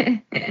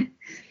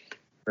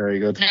 Very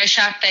good. No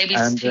shark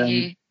babies for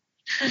you.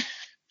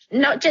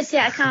 Not just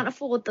yet. I can't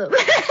afford them.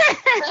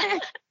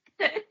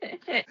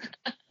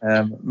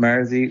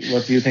 Marzi,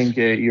 what do you think?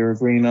 You're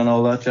agreeing on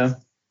all that, Jan?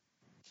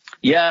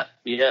 Yeah.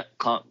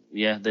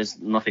 There's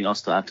nothing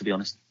else to add, to be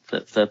honest.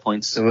 Fair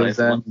points. There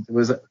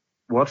was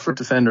Watford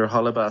defender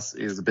Holebas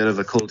is a bit of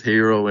a cult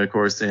hero, of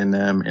course, in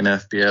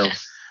FPL.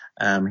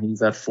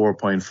 He's at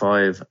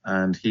 4.5,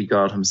 and he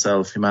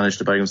managed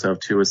to bag himself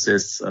 2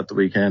 assists at the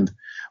weekend.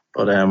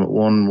 But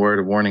one word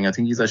of warning, I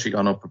think he's actually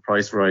gone up a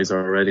price rise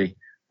already,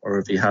 or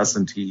if he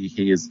hasn't,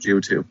 he is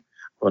due to.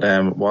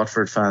 But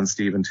Watford fan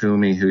Stephen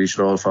Toomey, who you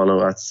should all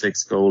follow at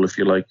 6 Goal if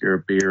you like your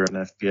beer and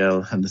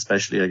FPL, and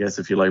especially I guess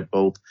if you like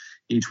both,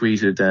 he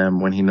tweeted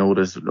when he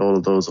noticed all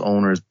of those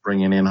owners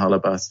bringing in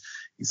Holebas,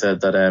 He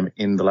said that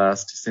in the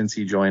since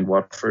he joined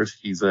Watford,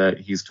 he's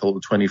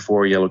totaled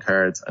 24 yellow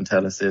cards and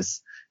 10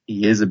 assists.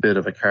 He is a bit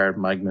of a card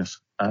magnet,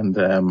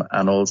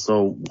 and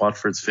also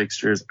Watford's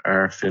fixtures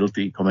are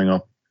filthy coming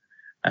up.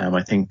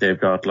 I think they've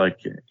got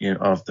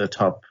of the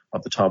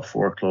top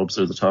 4 clubs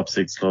or the top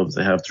 6 clubs,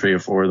 they have 3 or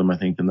 4 of them, I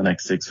think, in the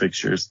next 6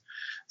 fixtures.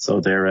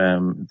 So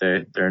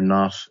they're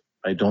not.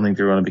 I don't think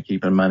they're going to be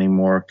keeping many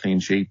more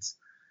clean sheets.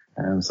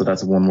 So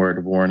that's one word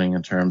of warning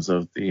in terms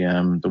of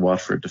the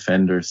Watford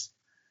defenders.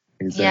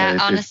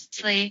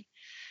 Honestly,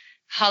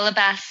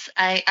 Holebas,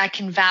 I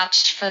can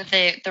vouch for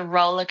the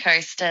roller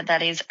coaster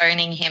that is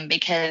owning him,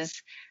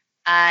 because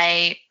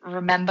I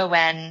remember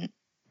when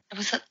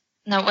it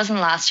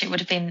wasn't last year, it would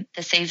have been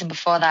the season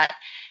before that,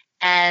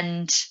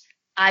 and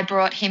I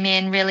brought him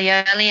in really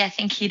early. I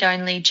think he'd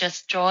only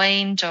just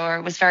joined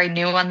or was very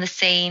new on the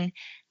scene,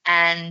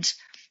 and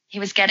he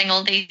was getting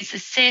all these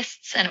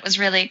assists, and it was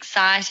really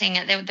exciting.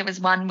 And there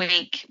was one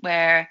week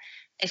where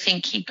I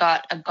think he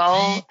got a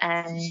goal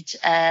and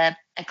a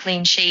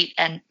clean sheet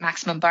and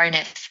maximum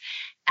bonus,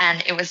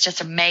 and it was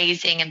just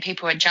amazing, and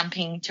people were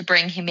jumping to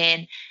bring him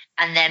in,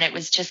 and then it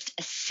was just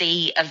a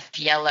sea of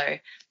yellow,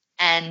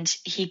 and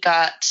he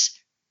got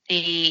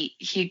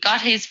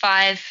his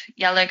 5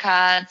 yellow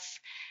cards,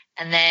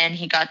 and then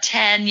he got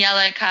 10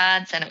 yellow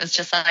cards, and it was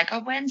just like,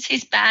 oh, when's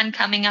his ban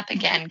coming up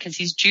again? Because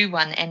he's due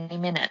one any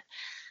minute.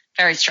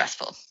 Very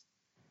stressful.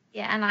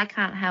 Yeah, and I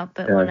can't help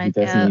but want to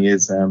go. He definitely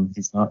is.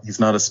 He's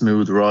not a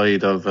smooth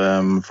ride of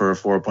for a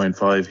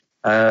 4.5.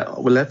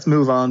 Well, let's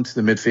move on to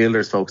the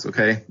midfielders, folks.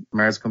 Okay,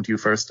 Mars, come to you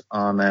first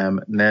on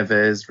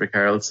Neves,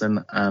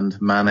 Richarlison, and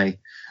Mane.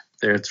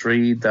 They're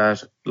 3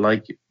 that,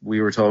 like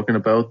we were talking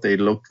about, they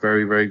looked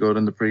very, very good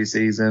in the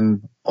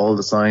preseason. All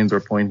the signs were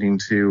pointing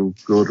to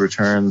good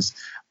returns.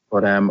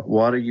 But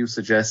what are you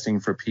suggesting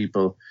for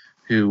people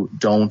who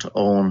don't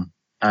own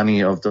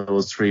any of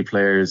those 3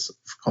 players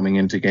coming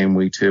into game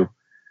week 2?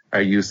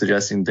 Are you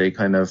suggesting they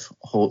kind of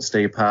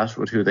stay pat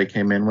with who they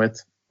came in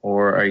with?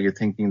 Or are you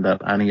thinking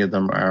that any of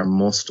them are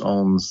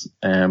must-owns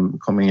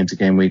coming into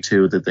game week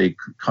 2 that they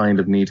kind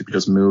of need to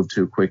just move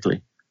to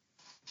quickly?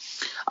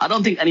 I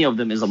don't think any of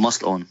them is a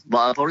must-own, but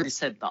I've already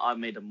said that I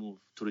made a move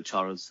to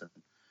Richarlison.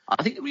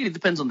 I think it really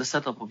depends on the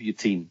setup of your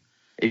team.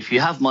 If you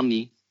have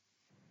money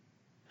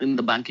in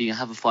the bank and you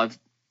have a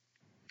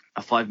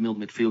 5 mil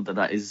midfielder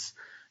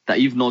that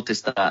you've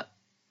noticed that,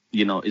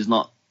 is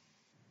not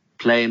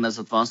playing as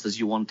advanced as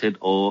you wanted,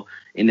 or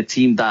in a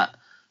team that,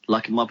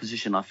 like in my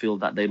position, I feel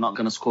that they're not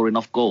going to score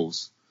enough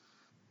goals,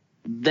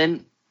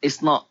 then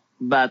it's not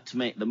bad to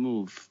make the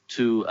move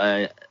to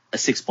a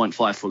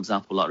 6.5, for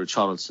example, like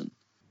Richarlison.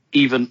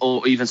 Even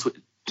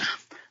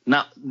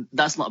now,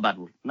 that's not a bad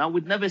move. Now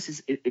with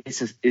Neves,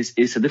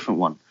 it's a different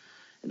one.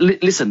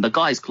 Listen, the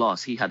guy is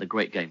class. He had a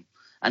great game,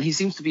 and he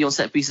seems to be on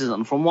set pieces.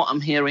 And from what I'm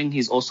hearing,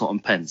 he's also on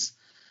pens.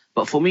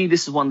 But for me,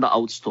 this is one that I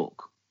would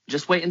stalk.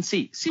 Just wait and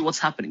see what's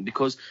happening.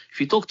 Because if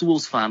you talk to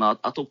Wolves fan, I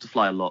talk to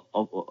Fly a lot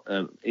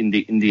in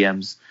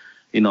DMs,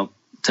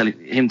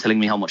 telling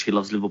me how much he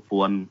loves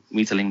Liverpool, and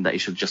me telling him that he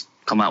should just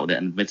come out with it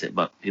and admit it,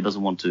 but he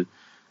doesn't want to.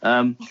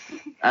 And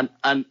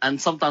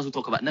sometimes we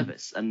talk about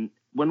Neves, and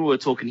when we were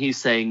talking, he's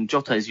saying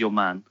Jota is your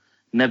man.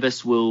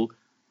 Neves will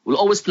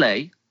always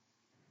play,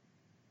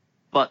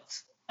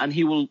 and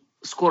he will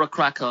score a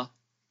cracker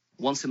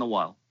once in a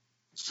while.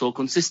 So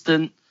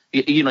consistent,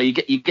 you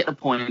get the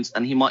points,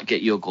 and he might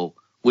get you a goal,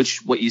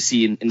 which what you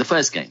see in the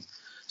first game.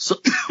 So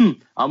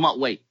I might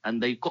wait,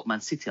 and they've got Man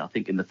City, I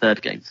think, in the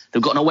third game.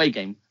 They've got an away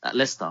game at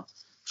Leicester,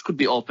 which could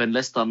be open.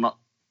 Leicester are not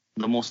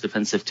the most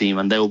defensive team,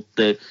 and they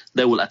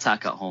will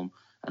attack at home.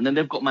 And then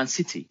they've got Man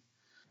City.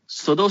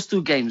 So those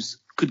 2 games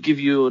could give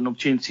you an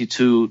opportunity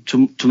to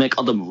make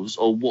other moves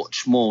or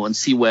watch more and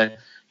see where,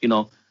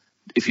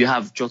 if you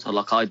have Jota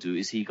like I do,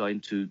 is he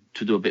going to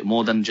do a bit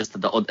more than just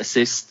the odd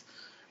assist?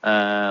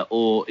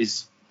 Or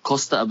is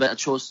Costa a better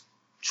choice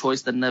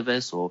than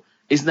Neves? Or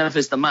is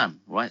Neves the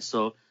man, right?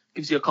 So it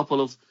gives you a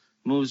couple of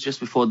moves just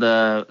before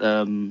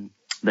the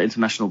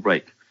international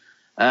break.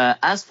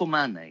 As for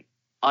Mane,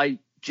 I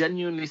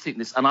genuinely think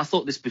this, and I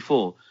thought this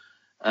before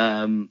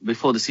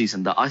the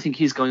season, that I think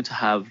he's going to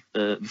have,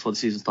 before the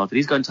season started,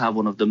 he's going to have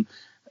one of them.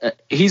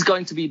 He's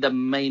going to be the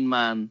main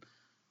man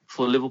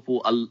for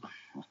Liverpool. I'm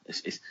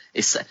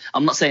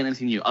not saying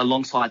anything new,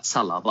 alongside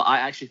Salah, but I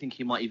actually think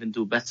he might even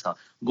do better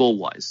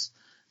goal-wise.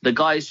 The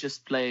guy is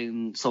just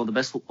playing some of the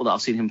best football that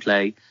I've seen him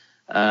play.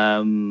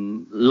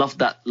 Love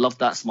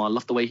that smile,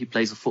 love the way he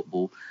plays the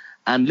football.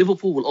 And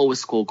Liverpool will always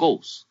score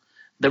goals.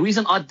 The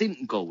reason I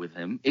didn't go with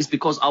him is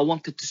because I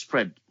wanted to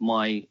spread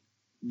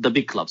the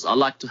big clubs. I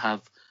like to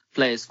have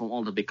players from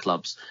all the big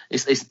clubs.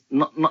 It's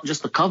not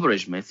just a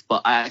coverage myth,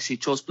 but I actually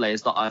chose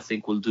players that I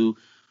think will do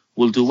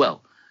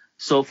well.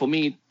 So for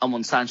me, I'm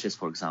on Sanchez,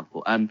 for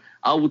example, and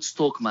I would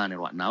stalk Mane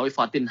right now if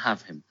I didn't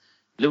have him.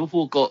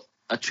 Liverpool got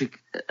a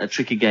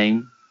tricky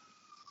game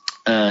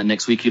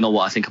next week. You know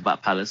what I think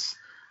about Palace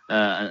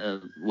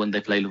when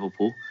they play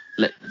Liverpool.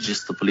 Let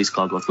just the police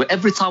car go through.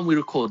 Every time we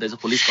record, there's a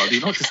police car. Do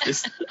you notice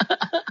this?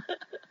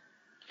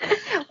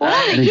 What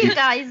are you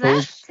guys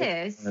up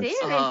to?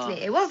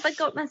 Seriously, what have I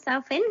got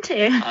myself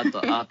into?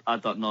 I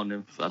don't know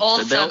him. All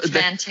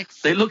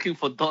semantics. They're looking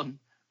for Don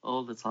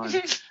all the time.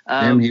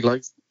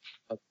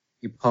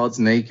 He pods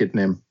naked,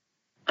 Nim.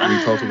 And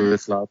we talked about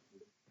this last.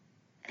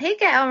 He'd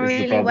get on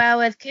really well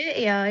with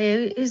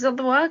Curtio, who's on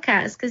the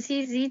Wildcats, because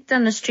he's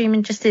done a stream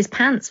in just his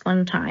pants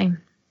one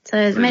time.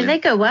 So maybe they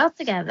go well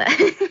together.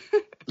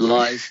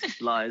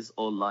 lies,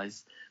 all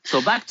lies.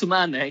 So back to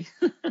Mane.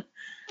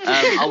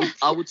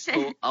 I would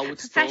stalk.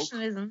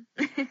 Professionalism.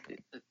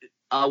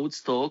 I would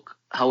stalk.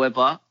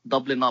 However,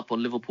 doubling up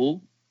on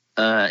Liverpool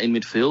in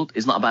midfield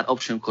is not a bad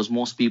option because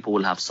most people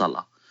will have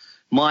Salah.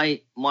 My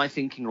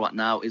thinking right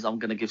now is I'm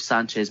going to give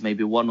Sanchez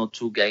maybe 1 or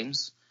 2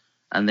 games.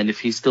 And then if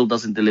he still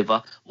doesn't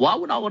deliver, why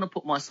would I want to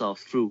put myself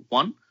through?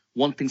 1,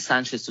 wanting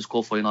Sanchez to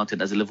score for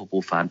United as a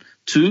Liverpool fan.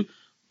 2,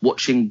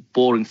 watching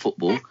boring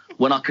football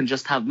when I can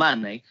just have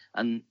Mane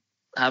and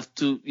have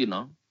 2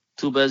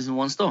 birds in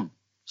one stone.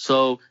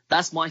 So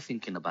that's my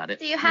thinking about it.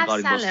 Do you have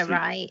Salah,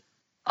 right?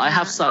 I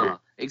have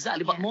Salah.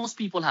 Exactly. But most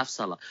people have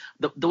Salah.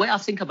 The way I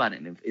think about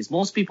it is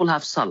most people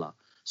have Salah.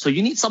 So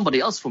you need somebody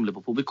else from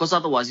Liverpool because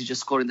otherwise you're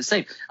just scoring the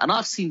same. And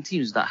I've seen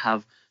teams that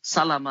have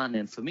Salah, Mane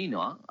and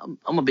Firmino.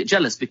 I'm a bit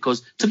jealous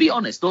because, to be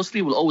honest, those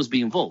 3 will always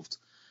be involved.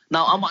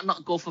 Now, I might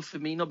not go for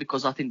Firmino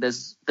because I think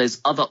there's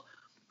other...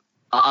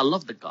 I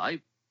love the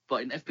guy,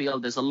 but in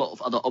FPL, there's a lot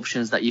of other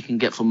options that you can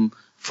get from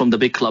the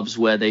big clubs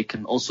where they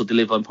can also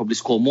deliver and probably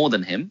score more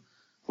than him,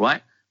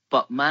 right?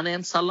 But Mane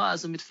and Salah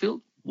as a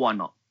midfield, why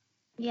not?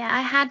 Yeah,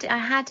 I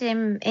had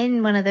him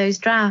in one of those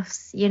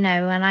drafts,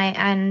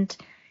 and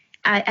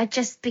I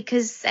just,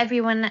 because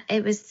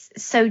it was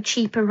so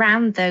cheap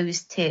around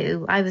those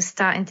 2, I was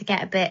starting to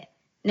get a bit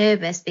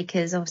nervous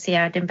because obviously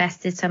I'd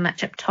invested so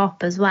much up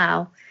top as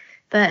well.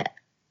 But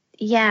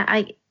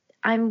yeah,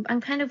 I'm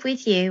kind of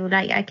with you.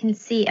 Like I can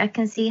see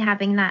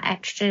having that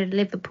extra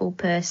Liverpool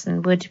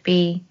person would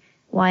be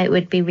why it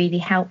would be really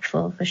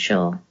helpful for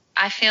sure.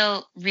 I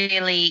feel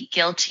really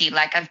guilty,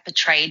 like I've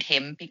betrayed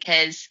him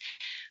because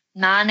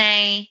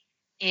Mane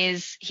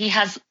he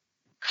has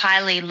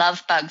Kylie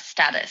Lovebug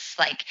status.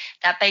 Like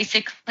that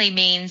basically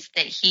means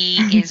that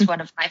he is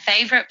one of my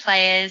favorite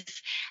players,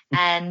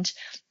 and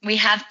we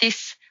have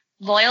this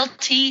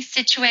loyalty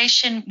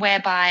situation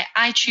whereby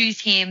I choose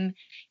him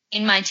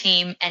in my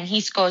team and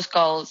he scores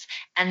goals,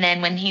 and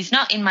then when he's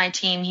not in my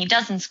team he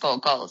doesn't score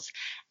goals.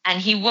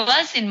 And he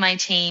was in my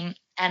team,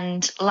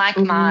 and like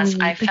Mars,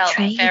 I felt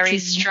very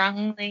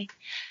strongly.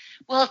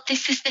 Well,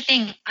 this is the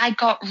thing, I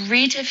got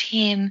rid of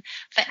him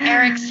for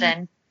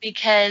Eriksen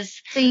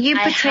because... So you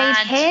betrayed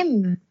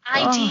him?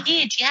 I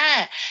did,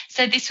 yeah.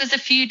 So this was a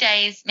few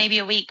days, maybe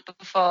a week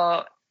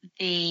before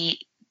the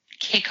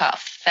kickoff,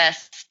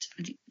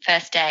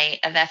 first day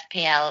of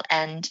FPL,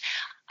 and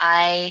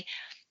I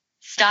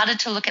started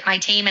to look at my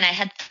team, and I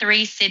had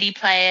 3 City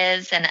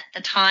players, and at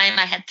the time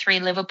I had 3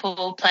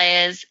 Liverpool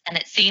players, and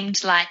it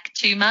seemed like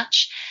too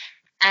much.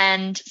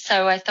 And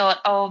so I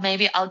thought,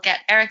 maybe I'll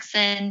get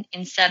Eriksen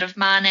instead of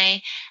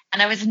Mane,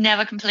 and I was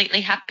never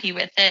completely happy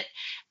with it.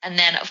 And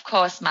then, of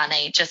course,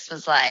 Mane just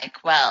was like,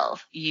 well,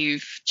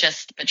 you've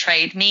just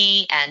betrayed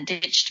me and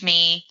ditched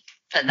me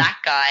for that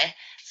guy.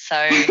 So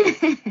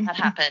that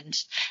happened.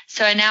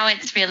 So now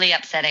it's really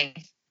upsetting.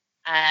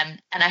 And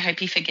I hope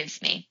he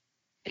forgives me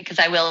because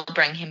I will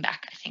bring him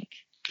back, I think.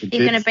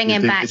 You're going to bring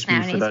him back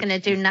now and he's going to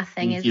do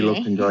nothing, isn't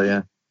he? Guy,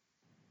 yeah.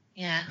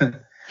 Yeah.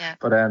 Yeah.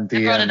 But I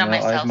brought it on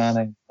myself.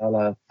 Mane,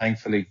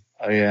 thankfully,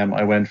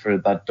 I went for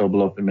that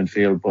double up in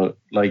midfield. But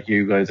like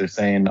you guys are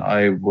saying,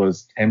 I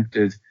was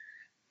tempted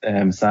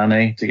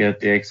Sané to get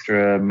the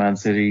extra Man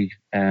City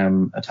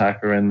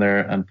attacker in there,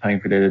 and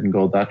thankfully they didn't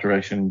go that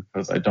direction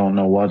because I don't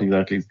know what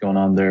exactly is going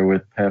on there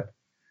with Pep.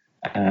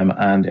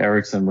 And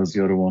Eriksen was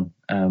the other one.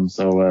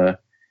 So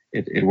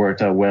it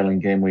worked out well in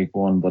game week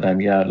 1. But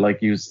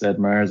like you said,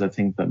 Mars, I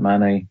think that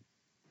Mane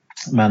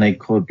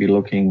could be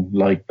looking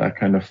like that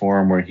kind of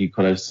form where he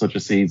could have such a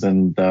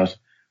season that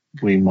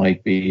we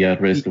might be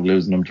at risk of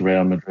losing him to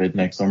Real Madrid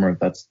next summer.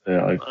 That's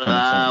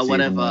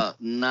whatever.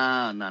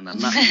 Nah, not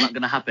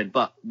going to happen.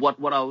 But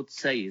what I would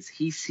say is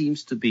he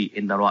seems to be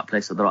in the right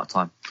place at the right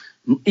time,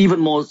 even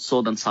more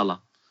so than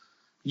Salah.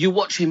 You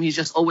watch him, he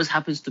just always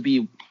happens to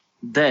be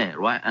there,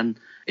 right? And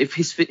if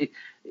he's fit,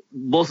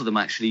 both of them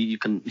actually, you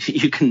can.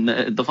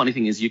 The funny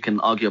thing is, you can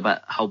argue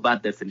about how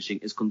bad their finishing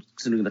is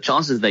considering the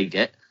chances they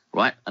get.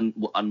 Right, and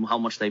how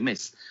much they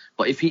miss.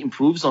 But if he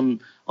improves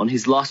on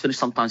his last finish,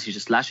 sometimes he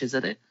just lashes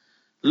at it.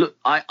 Look,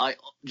 I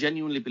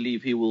genuinely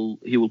believe he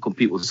will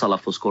compete with Salah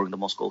for scoring the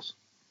most goals.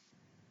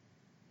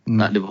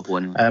 At Liverpool,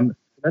 anyway.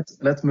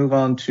 Let's move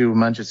on to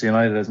Manchester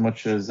United. As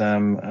much as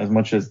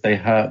they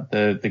had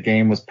the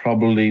game was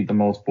probably the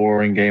most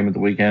boring game of the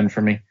weekend for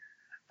me.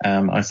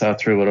 I sat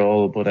through it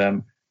all, but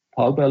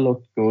Pogba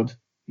looked good.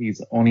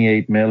 He's only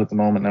 8 mil at the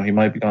moment now. He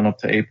might be gone up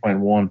to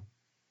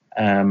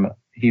 8.1.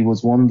 He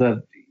was one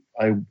that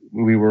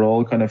we were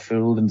all kind of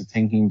fooled into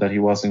thinking that he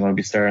wasn't going to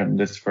be starting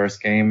this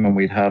first game and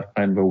we'd have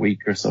kind of a week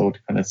or so to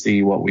kind of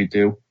see what we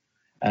do.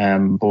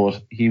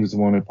 But he was the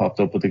one who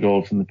popped up with the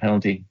goal from the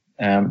penalty.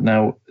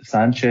 Now,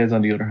 Sanchez,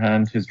 on the other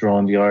hand, has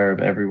drawn the ire of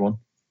everyone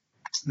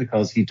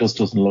because he just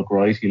doesn't look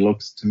right. He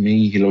looks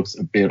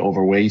a bit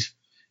overweight.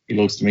 He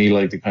looks to me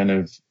like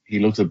he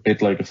looks a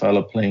bit like a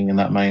fella playing in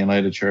that Man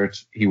United shirt.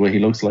 He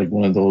looks like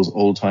one of those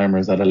old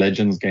timers at a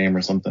Legends game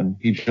or something.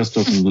 He just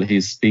doesn't,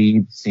 his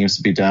speed seems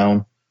to be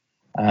down.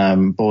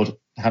 But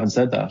having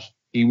said that,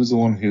 he was the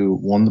one who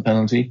won the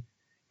penalty.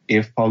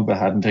 If Pogba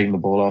hadn't taken the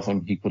ball off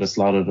him, he could have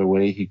slotted it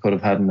away. He could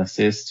have had an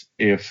assist.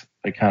 If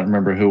I can't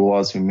remember who it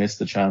was who missed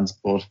the chance,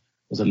 but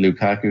was it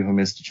Lukaku who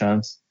missed the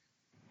chance?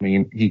 I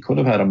mean, he could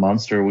have had a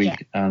monster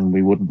week and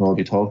we wouldn't all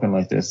be talking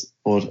like this.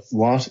 But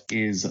what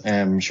is,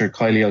 sure,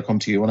 Kylie, I'll come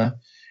to you on it,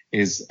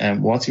 is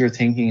what's your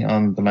thinking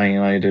on the Man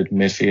United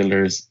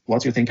midfielders?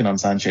 What's your thinking on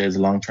Sanchez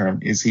long term?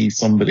 Is he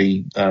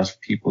somebody that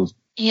people...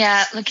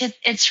 Yeah, look,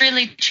 it's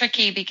really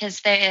tricky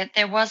because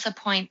there was a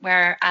point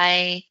where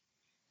I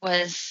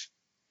was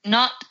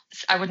not,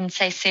 I wouldn't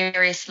say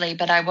seriously,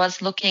 but I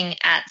was looking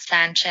at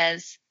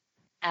Sanchez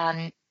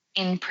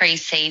in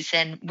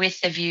pre-season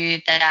with the view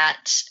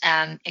that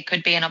it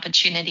could be an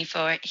opportunity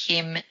for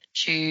him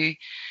to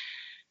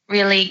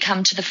really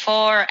come to the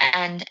fore,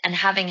 and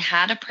having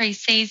had a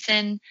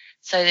pre-season,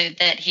 so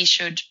that he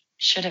should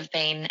have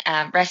been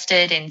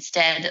rested.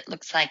 Instead, it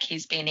looks like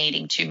he's been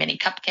eating too many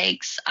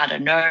cupcakes. I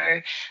don't know,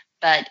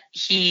 but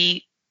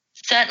he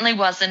certainly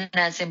wasn't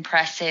as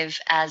impressive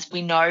as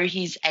we know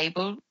he's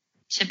able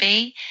to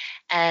be,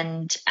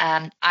 and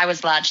I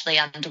was largely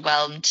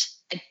underwhelmed,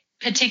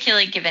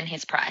 particularly given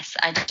his price.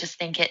 I just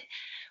think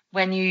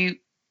when you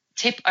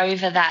tip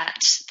over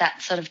that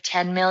sort of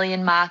 10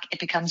 million mark, it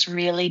becomes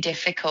really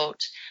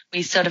difficult.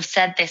 We sort of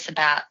said this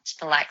about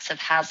the likes of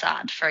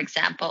Hazard, for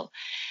example.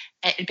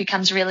 It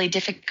becomes really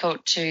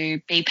difficult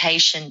to be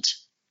patient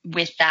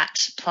with that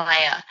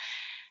player.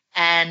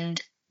 And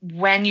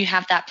when you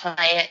have that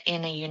player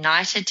in a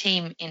United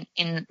team,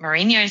 in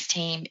Mourinho's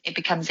team, it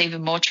becomes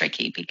even more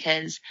tricky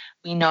because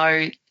we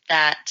know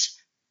that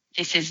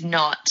this is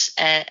not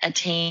a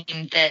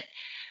team that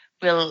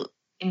will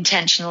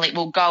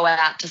go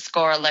out to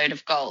score a load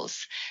of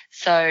goals.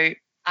 So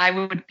I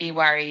would be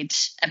worried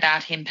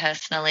about him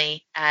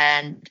personally.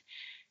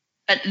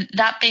 But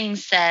that being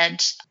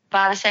said,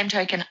 by the same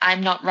token,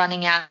 I'm not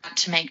running out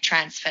to make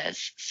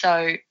transfers.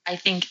 So I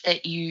think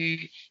that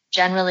you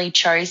generally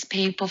chose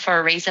people for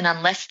a reason,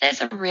 unless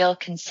there's a real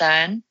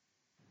concern,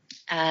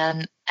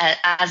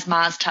 as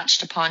Mars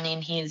touched upon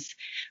in his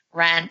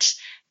rant.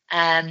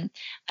 I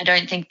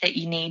don't think that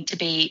you need to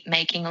be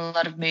making a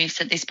lot of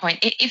moves at this point.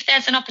 If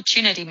there's an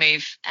opportunity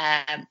move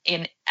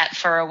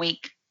for a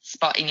weak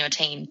spot in your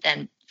team,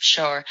 then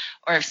sure.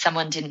 Or if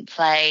someone didn't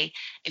play,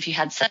 if you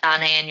had Sane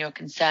and you're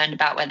concerned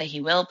about whether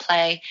he will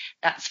play,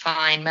 that's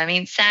fine. I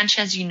mean,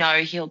 Sanchez,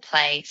 he'll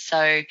play.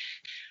 So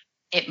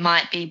it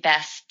might be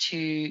best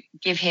to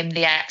give him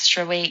the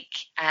extra week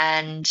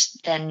and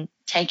then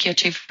take your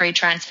 2 free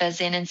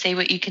transfers in and see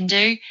what you can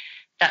do.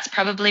 That's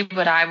probably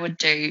what I would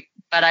do,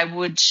 but I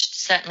would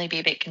certainly be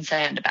a bit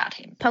concerned about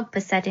him.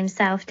 Pogba said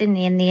himself, didn't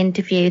he, in the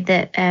interview,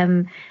 that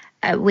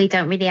we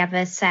don't really have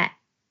a set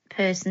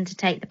person to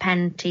take the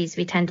penalties.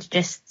 We tend to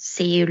just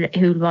see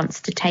who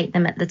wants to take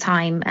them at the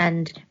time,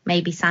 and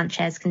maybe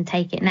Sanchez can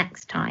take it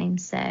next time.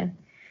 So,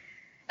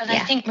 but I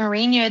think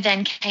Mourinho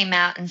then came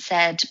out and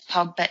said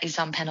Pogba is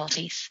on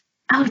penalties.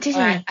 Oh, did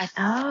he?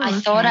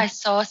 I thought I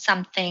saw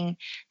something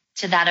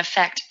to that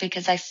effect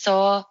because I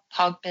saw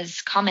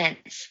Pogba's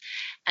comments,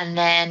 and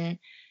then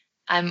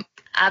I'm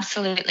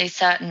absolutely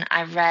certain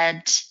I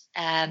read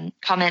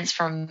comments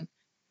from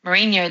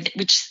Mourinho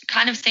which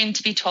kind of seemed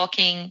to be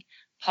talking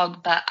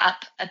Pogba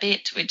up a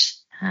bit, which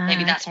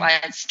maybe that's why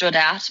it stood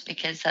out,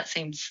 because that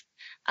seems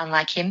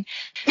unlike him.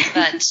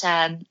 But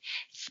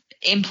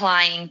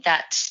implying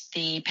that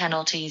the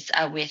penalties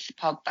are with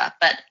Pogba.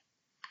 But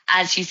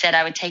as you said,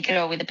 I would take it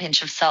all with a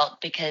pinch of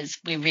salt because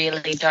we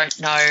really don't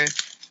know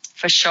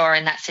for sure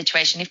in that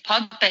situation. If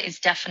Pogba is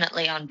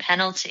definitely on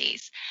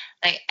penalties,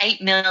 like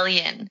 8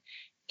 million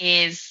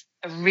is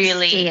a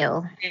really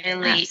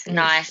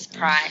nice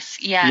price.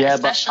 Yeah,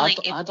 especially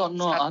but I don't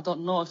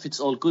know if it's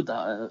all good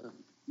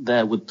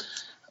there with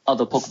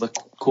other Pogba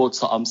quotes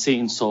that I'm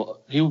seeing. So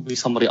he would be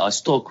somebody I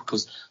stalk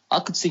because I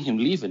could see him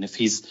leaving if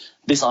he's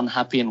this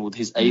unhappy and with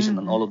his agent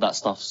and all of that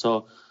stuff.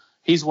 So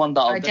he's one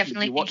that I'll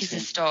definitely think he's a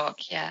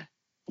stalk. Yeah.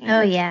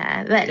 Oh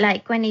yeah, but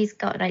like when he's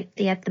got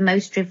he had the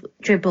most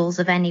dribbles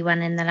of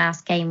anyone in the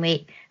last game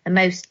week, the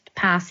most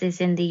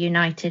passes in the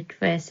United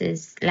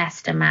versus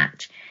Leicester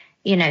match.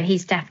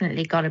 He's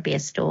definitely got to be a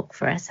stalk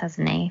for us,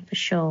 hasn't he? For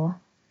sure.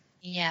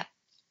 Yeah.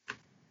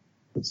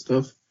 Good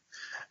stuff.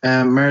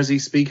 Mersey,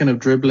 speaking of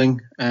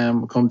dribbling,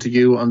 we'll come to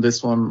you on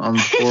this one on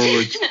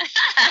forward.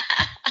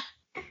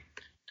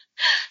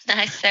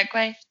 Nice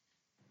segue.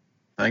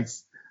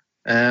 Thanks.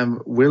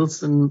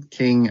 Wilson,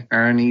 King,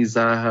 Arnie,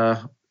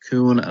 Zaha,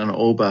 Kuhn and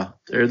Oba.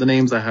 They're the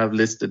names I have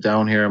listed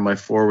down here in my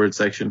forward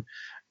section.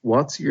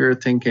 What's your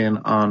thinking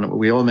on,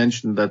 we all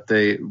mentioned that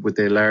they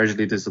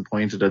largely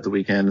disappointed at the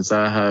weekend,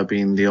 Zaha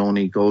being the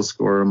only goal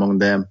scorer among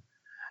them.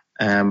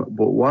 But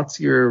what's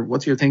your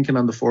thinking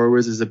on the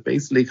forwards? Is it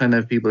basically kind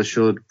of people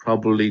should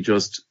probably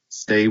just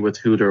stay with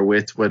who they're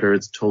with, whether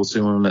it's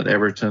Tosun at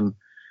Everton?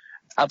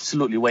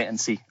 Absolutely, wait and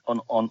see on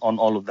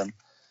all of them.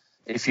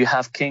 If you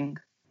have King,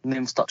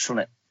 Nim's touched on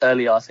it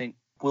earlier. I think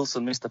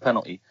Wilson missed the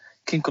penalty.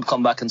 King could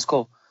come back and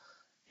score.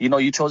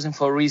 You chose him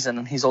for a reason,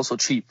 and he's also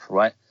cheap,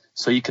 right?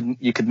 So you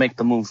could make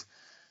the move.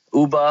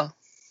 Uba,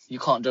 you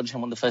can't judge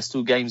him on the first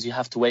 2 games. You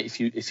have to wait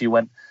if you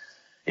went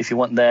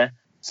there.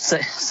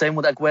 Same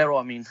with Aguero.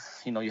 I mean,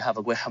 you have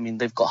Aguero. I mean,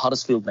 they've got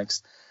Huddersfield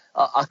next.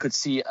 I could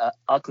see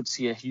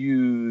a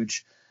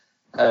huge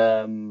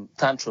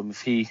tantrum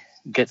if he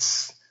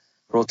gets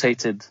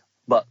rotated.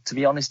 But to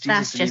be honest,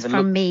 Jesus that's just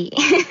from me.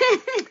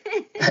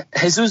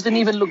 Jesus didn't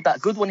even look that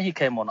good when he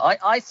came on.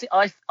 I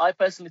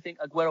personally think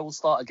Aguero will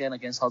start again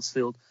against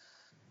Huddersfield,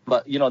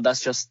 but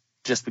that's just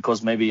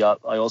because maybe I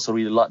also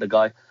really like the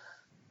guy.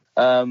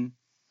 And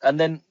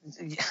then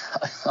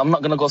I'm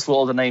not going to go through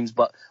all the names,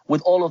 but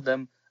with all of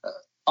them,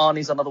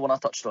 Arnie's another one I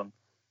touched on.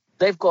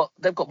 They've got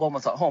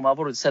Bournemouth at home. I've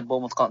already said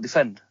Bournemouth can't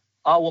defend.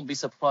 I won't be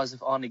surprised if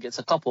Arnie gets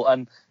a couple.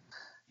 And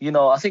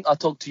I think I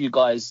talked to you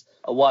guys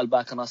a while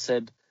back, and I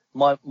said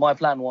my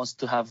plan was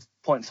to have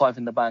 0.5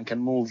 in the bank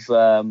and move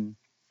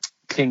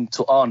King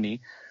to Arnie.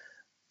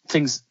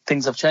 Things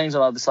have changed,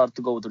 and I decided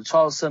to go with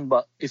Richarlison.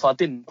 But if I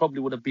didn't,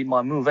 probably would have been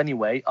my move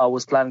anyway. I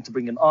was planning to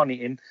bring in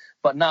Arnie in,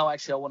 but now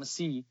actually I want to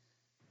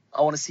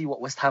see what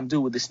West Ham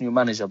do with this new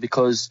manager,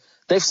 because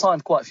they've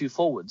signed quite a few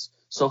forwards.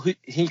 So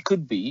he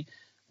could be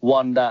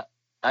one that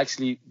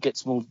actually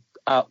gets moved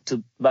back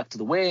to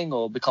the wing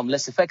or become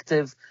less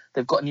effective.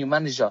 They've got a new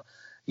manager.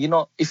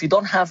 If you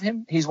don't have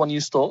him, he's one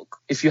you stalk.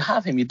 If you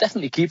have him, you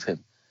definitely keep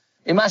him.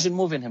 Imagine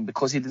moving him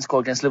because he didn't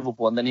score against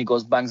Liverpool and then he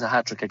bangs a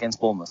hat-trick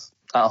against Bournemouth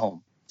at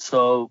home.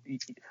 So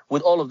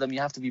with all of them, you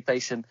have to be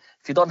patient.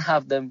 If you don't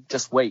have them,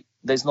 just wait.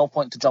 There's no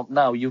point to jump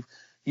now. You've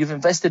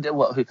invested in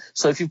what?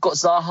 So if you've got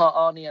Zaha,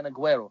 Arnie and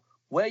Aguero,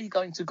 where are you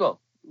going to go?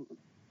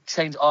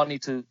 Change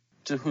Arnie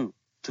to who?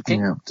 To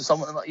King? Yeah. To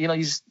someone? You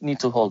just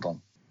need to hold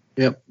on.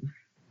 Yep.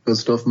 Good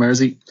stuff,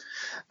 Mersey.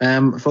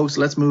 Folks,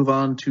 let's move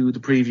on to the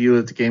preview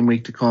of the game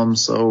week to come.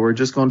 So we're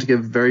just going to give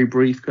a very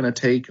brief kind of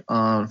take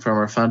on from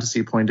our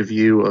fantasy point of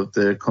view of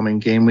the coming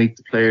game week,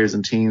 the players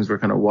and teams we're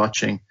kind of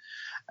watching.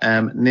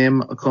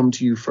 Nim, I'll come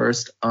to you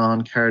first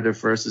on Cardiff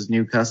versus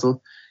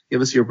Newcastle.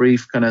 Give us your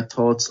brief kind of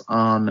thoughts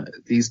on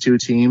these two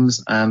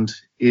teams, and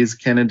is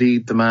Kennedy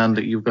the man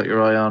that you've got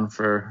your eye on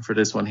for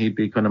this one? He'd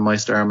be kind of my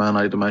star man,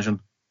 I'd imagine.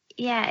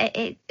 Yeah,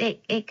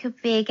 it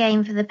could be a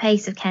game for the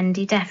pace of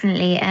Kennedy,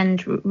 definitely,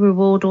 and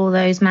reward all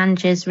those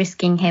managers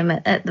risking him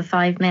at the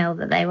 5 mil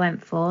that they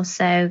went for.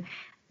 So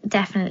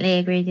definitely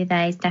agree with you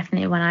there. He's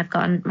definitely one I've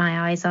got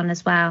my eyes on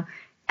as well.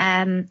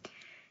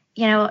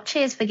 You know what?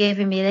 Cheers for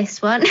giving me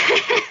this one.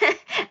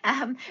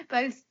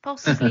 Both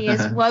possibly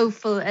as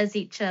woeful as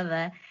each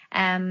other.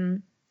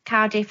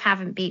 Cardiff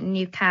haven't beaten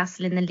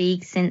Newcastle in the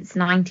league since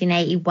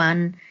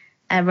 1981,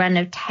 a run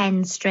of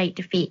 10 straight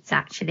defeats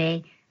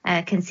actually.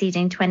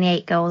 Conceding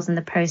 28 goals in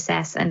the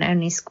process and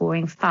only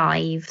scoring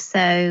 5.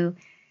 So,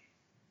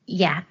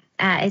 yeah,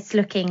 it's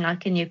looking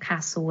like a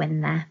Newcastle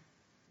win there.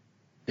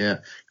 Yeah,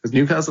 because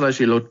Newcastle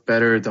actually looked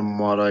better than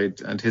what I'd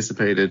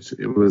anticipated.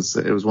 It was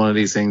one of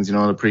these things, in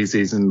the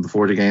preseason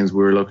before the games,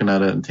 we were looking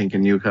at it and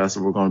thinking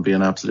Newcastle were going to be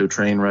an absolute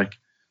train wreck,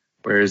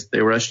 whereas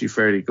they were actually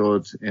fairly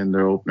good in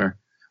their opener.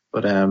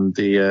 But I'd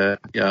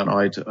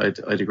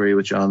agree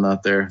with you on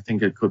that there. I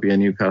think it could be a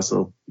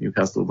Newcastle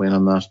win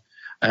on that.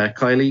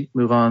 Kylie,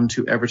 move on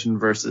to Everton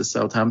versus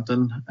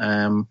Southampton.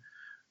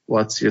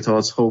 What's your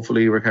thoughts?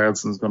 Hopefully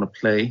Richarlison's going to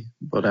play,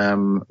 but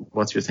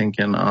what's your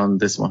thinking on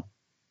this one?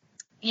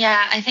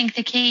 Yeah, I think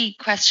the key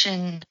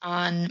question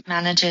on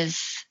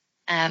managers'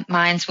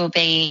 minds will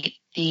be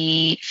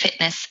the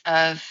fitness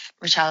of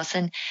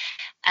Richarlison.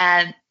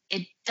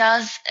 It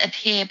does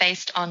appear,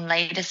 based on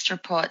latest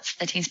reports,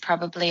 that he's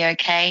probably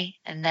okay,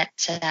 and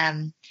that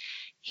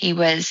he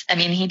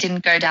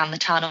didn't go down the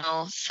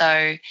tunnel,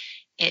 so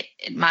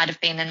it might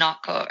have been a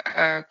knock or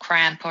a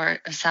cramp or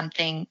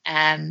something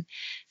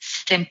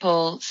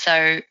simple.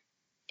 So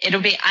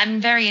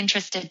I'm very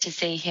interested to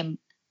see him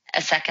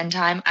a second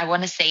time. I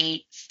want to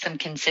see some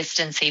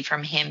consistency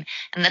from him.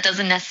 And that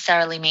doesn't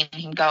necessarily mean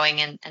him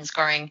going and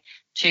scoring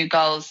 2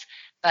 goals.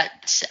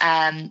 But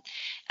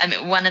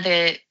one of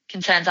the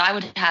concerns I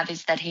would have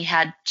is that he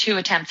had 2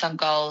 attempts on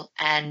goal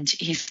and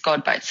he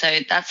scored both. So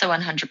that's a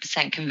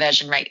 100%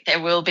 conversion rate.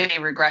 There will be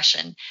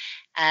regression.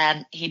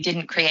 He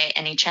didn't create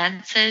any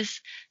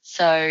chances.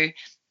 So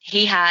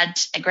he had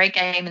a great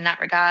game in that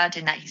regard,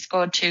 in that he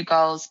scored 2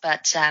 goals.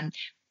 But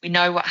we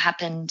know what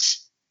happened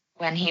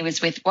when he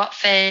was with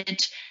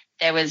Watford.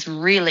 There was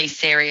really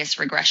serious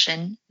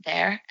regression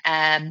there.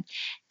 And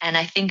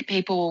I think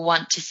people will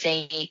want to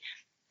see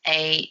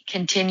a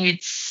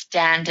continued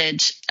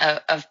standard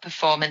of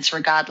performance,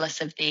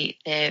 regardless of the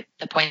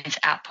points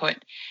output,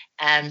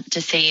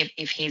 to see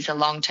if he's a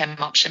long-term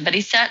option. But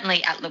he's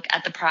certainly at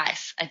the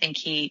price. I think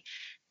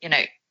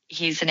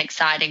he's an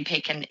exciting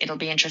pick, and it'll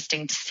be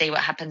interesting to see what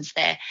happens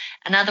there.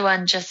 Another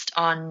one just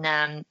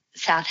on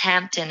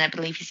Southampton, I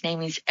believe his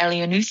name is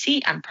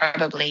Elyounoussi. I'm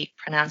probably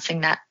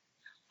pronouncing that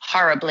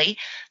horribly,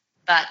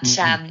 but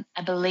I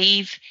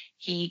believe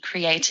he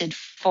created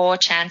 4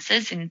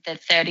 chances in the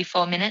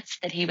 34 minutes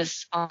that he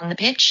was on the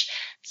pitch.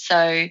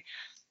 So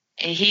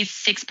he's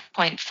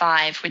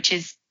 6.5, which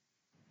is,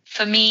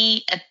 for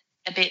me,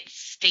 a bit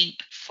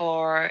steep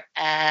for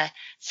a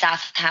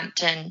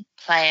Southampton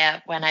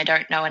player when I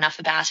don't know enough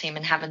about him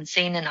and haven't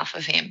seen enough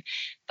of him.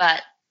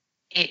 But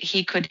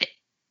he could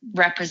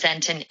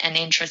represent an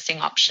interesting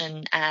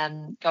option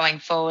going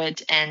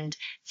forward, and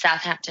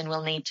Southampton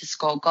will need to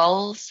score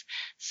goals.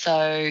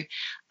 So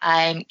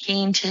I'm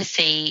keen to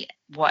see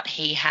what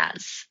he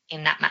has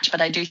in that match.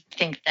 But I do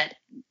think that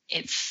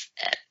it's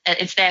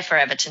there for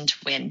Everton to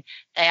win.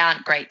 They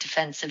aren't great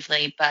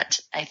defensively, but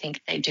I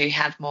think they do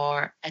have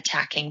more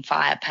attacking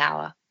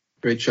firepower.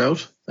 Great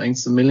shout.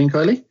 Thanks a million,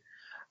 Kylie.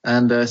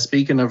 And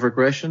speaking of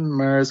regression,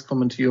 Mars,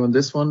 coming to you on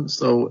this one.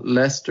 So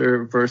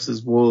Leicester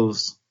versus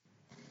Wolves.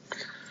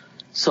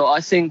 So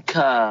I think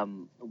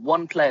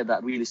one player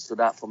that really stood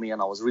out for me,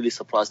 and I was really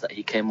surprised that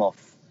he came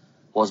off,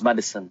 was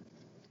Maddison.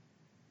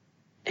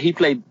 He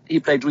played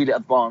really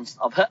advanced.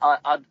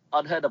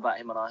 I'd heard about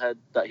him, and I heard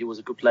that he was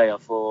a good player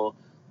for,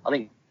 I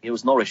think it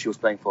was Norwich he was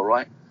playing for,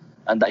 right?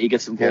 And that he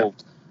gets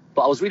involved. Yeah.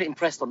 But I was really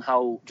impressed on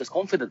how just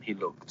confident he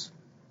looked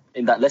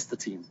in that Leicester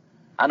team.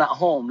 And at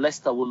home,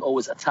 Leicester will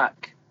always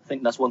attack. I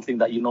think that's one thing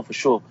that you know for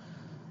sure.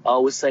 I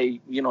always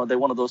say, they're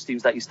one of those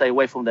teams that you stay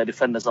away from their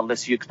defenders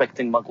unless you're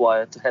expecting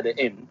Maguire to head it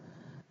in.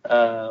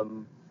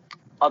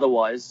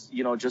 Otherwise,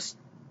 just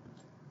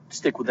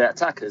stick with their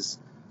attackers.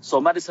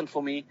 So Maddison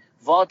for me,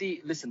 Vardy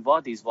is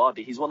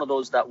Vardy. He's one of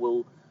those that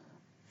will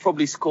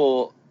probably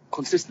score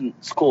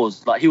consistent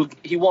scores. Like I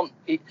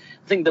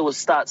think there was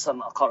stats,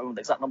 and I can't remember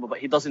the exact number, but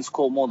he doesn't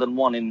score more than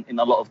one in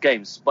a lot of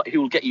games, but he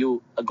will get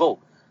you a goal.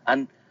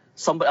 And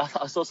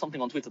I saw something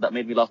on Twitter that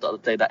made me laugh the other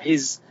day, that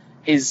his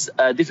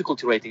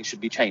difficulty rating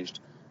should be changed,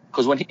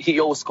 because when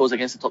he always scores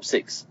against the top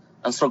 6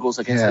 and struggles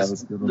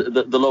against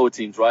the lower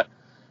teams, right?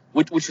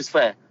 Which is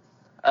fair.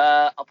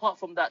 Apart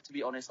from that, to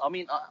be honest, I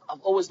mean,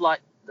 I've always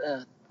liked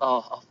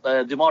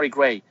Demarai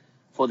Gray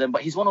for them,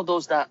 but he's one of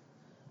those that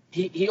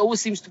he always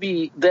seems to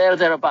be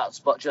thereabouts,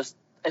 but just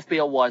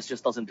FPL-wise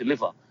just doesn't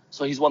deliver.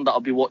 So he's one that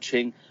I'll be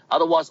watching.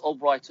 Otherwise,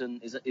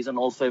 Albrighton is an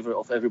old favourite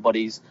of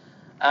everybody's.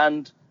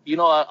 And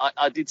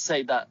I did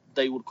say that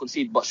they would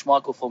concede, but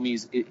Schmeichel for me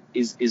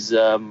is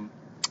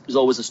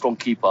always a strong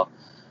keeper.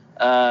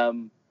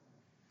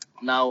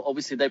 Now,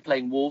 obviously, they're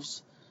playing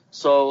Wolves.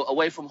 So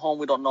away from home,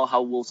 we don't know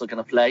how Wolves are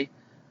going to play.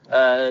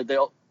 I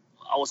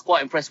was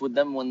quite impressed with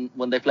them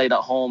when they played at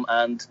home.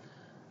 And,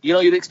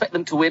 you'd expect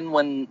them to win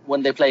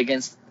when they play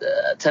against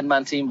a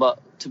 10-man team. But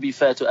to be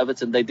fair to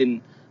Everton, they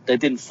didn't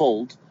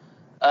fold.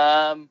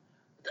 For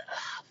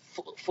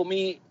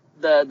me,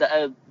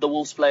 the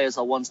Wolves players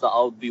are ones that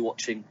I'll be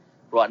watching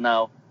right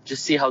now.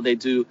 Just see how they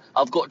do.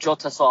 I've got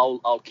Jota, so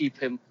I'll keep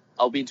him.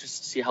 I'll be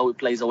interested to see how he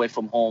plays away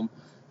from home.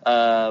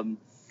 And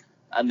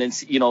then,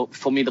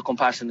 for me, the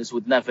comparison is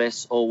with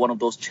Neves or one of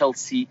those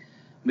Chelsea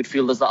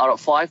midfielders that are at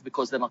 5,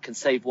 because then I can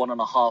save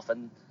 1.5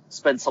 and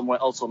spend somewhere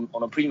else on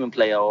a premium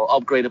player, or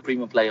upgrade a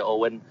premium player, or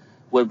when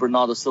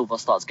Bernardo Silva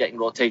starts getting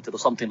rotated or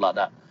something like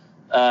that.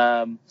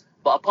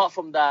 But apart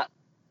from that,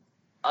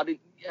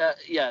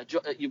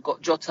 you've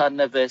got Jota,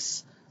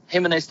 Neves.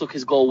 Jimenez took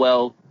his goal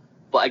well,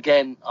 but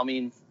again, I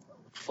mean,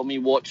 for me,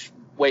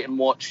 wait and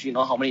watch.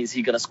 How many is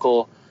he going to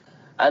score?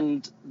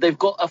 And they've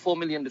got a 4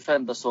 million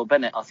defender, so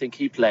Bennett, I think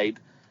he played.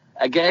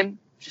 Again,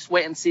 just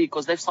wait and see,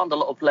 because they've signed a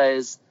lot of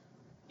players.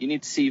 You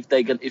need to see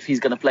if he's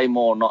going to play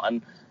more or not.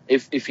 And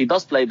if he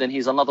does play, then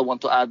he's another one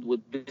to add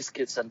with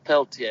Biscuits and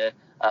Peltier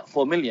at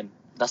 4 million.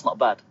 That's not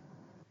bad.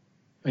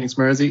 Thanks,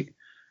 Mersey.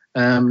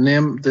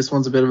 Nim, this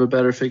one's a bit of a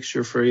better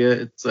fixture for you.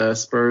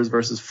 It's Spurs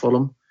versus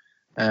Fulham.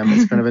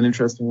 It's kind of an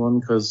interesting one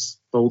because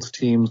both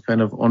teams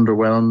kind of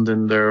underwhelmed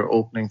in their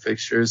opening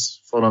fixtures.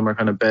 Fulham are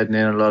kind of bedding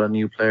in a lot of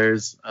new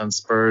players, and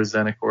Spurs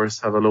then, of course,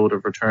 have a load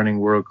of returning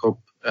World Cup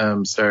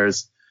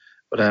stars.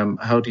 But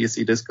how do you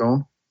see this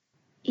going?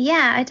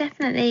 Yeah, I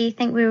definitely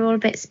think we were all a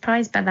bit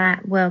surprised by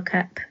that World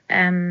Cup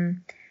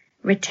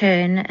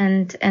return,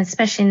 and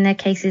especially in the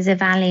cases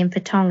of Ali and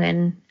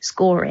Vertonghen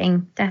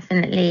scoring,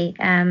 definitely.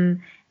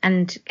 And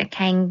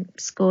Kane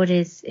scored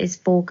his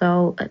 4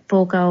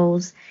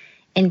 goals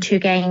in 2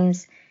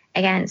 games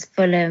against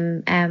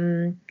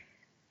Fulham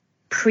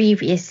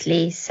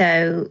previously.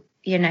 So,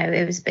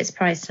 it was a bit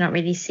surprised to not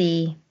really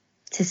see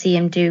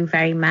him do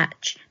very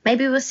much.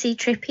 Maybe we'll see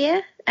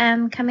Trippier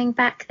coming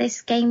back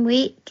this game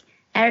week.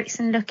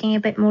 Eriksen looking a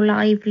bit more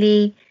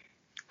lively.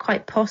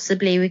 Quite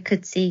possibly we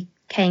could see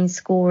Kane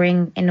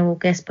scoring in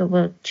August, but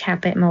we'll chat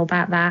a bit more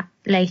about that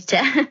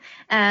later.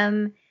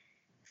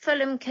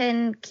 Fulham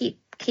can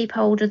keep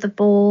hold of the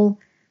ball.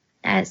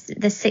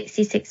 The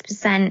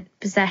 66%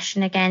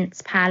 possession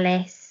against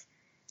Palace,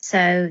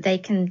 so they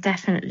can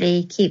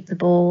definitely keep the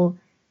ball.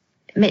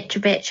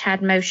 Mitrovic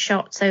had most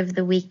shots over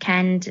the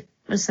weekend,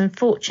 was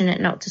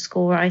unfortunate not to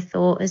score, I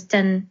thought. Has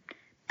done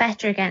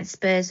better against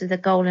Spurs with a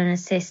goal and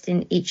assist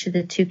in each of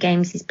the 2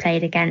 games he's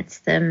played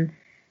against them.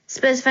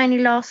 Spurs have only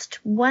lost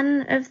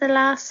one of the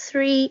last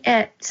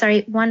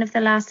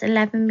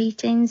 11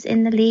 meetings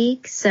in the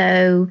league.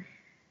 So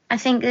I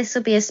think this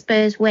will be a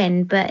Spurs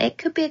win, but it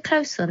could be a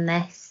close one,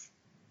 this.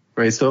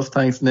 Great stuff.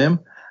 Thanks, Nim.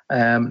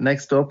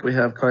 Next up, we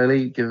have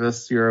Kylie. Give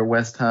us your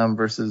West Ham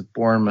versus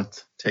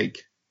Bournemouth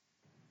take.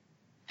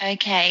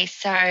 Okay,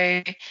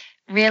 so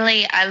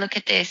really I look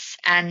at this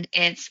and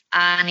it's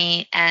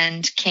Arnie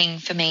and King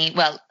for me.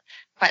 Well,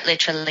 quite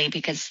literally,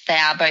 because they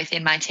are both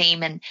in my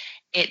team, and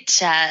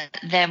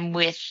them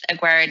with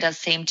Aguero does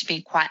seem to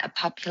be quite a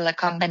popular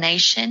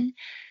combination.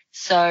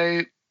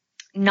 So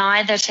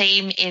neither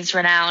team is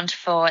renowned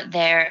for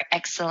their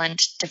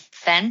excellent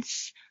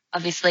defence.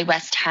 Obviously,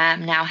 West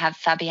Ham now have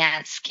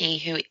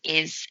Fabianski, who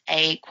is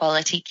a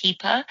quality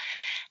keeper,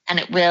 and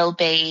it will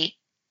be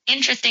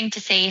interesting to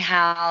see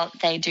how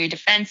they do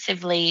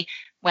defensively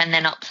when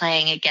they're not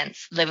playing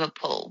against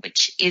Liverpool,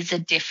 which is a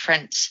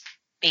different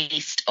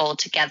beast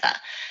altogether.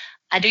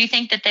 I do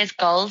think that there's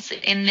goals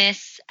in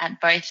this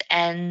at both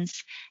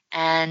ends.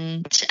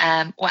 And,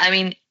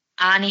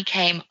 Arnie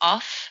came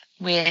off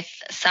with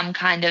some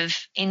kind of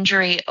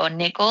injury or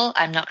niggle.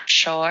 I'm not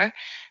sure.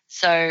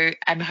 So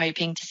I'm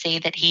hoping to see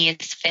that he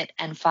is fit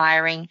and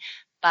firing.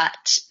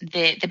 But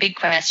the big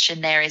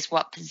question there is,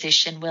 what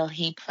position will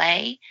he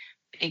play?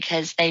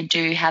 Because they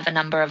do have a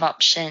number of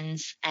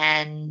options,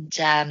 and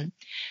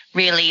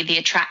really the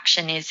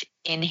attraction is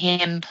in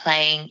him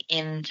playing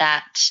in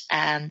that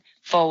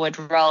forward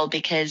role,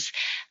 because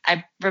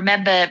I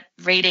remember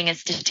reading a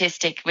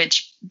statistic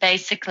which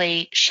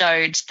basically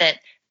showed that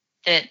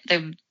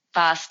the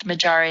vast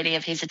majority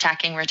of his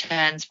attacking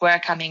returns were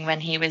coming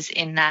when he was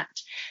in that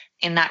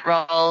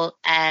role,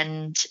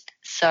 and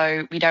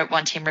so we don't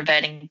want him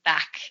reverting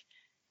back.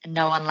 And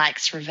no one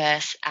likes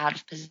reverse out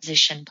of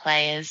position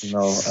players.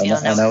 No, and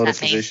out of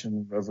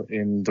position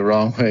in the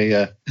wrong way,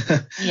 yeah.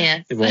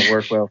 Yeah. It won't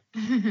work well.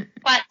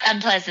 Quite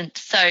unpleasant.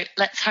 So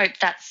let's hope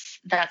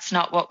that's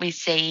not what we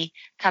see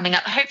coming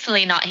up.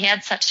 Hopefully not. He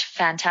had such a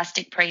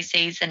fantastic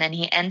pre-season and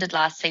he ended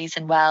last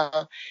season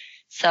well.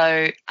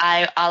 So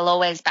I'll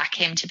always back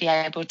him to be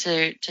able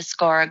to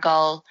score a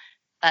goal.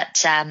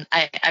 But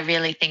I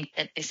really think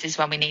that this is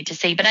one we need to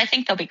see. But I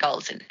think there'll be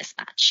goals in this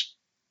match.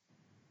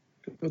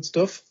 Good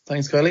stuff.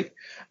 Thanks, Kylie.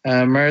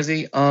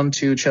 Mersey, on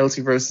to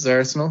Chelsea versus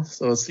Arsenal.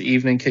 So it's the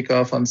evening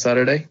kickoff on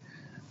Saturday.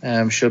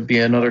 Should be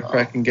another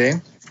cracking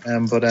game.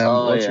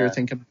 What's your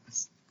thinking?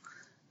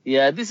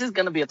 Yeah, this is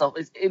going to be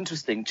it's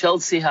interesting.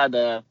 Chelsea had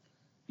an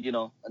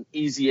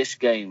easy-ish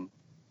game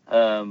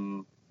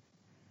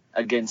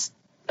against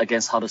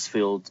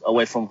Huddersfield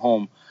away from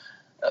home.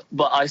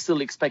 But I still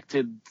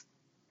expected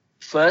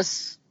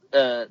first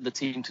the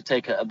team to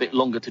take a bit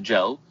longer to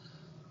gel.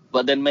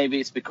 But then maybe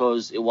it's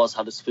because it was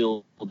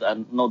Huddersfield,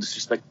 and no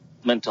disrespect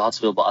meant to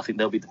Huddersfield, but I think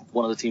they'll be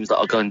one of the teams that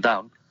are going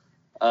down.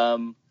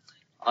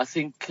 I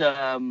think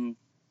I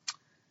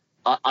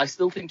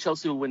still think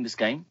Chelsea will win this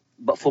game.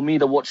 But for me,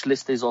 the watch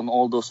list is on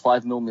all those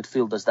 5 mil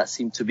midfielders that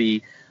seem to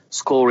be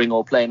scoring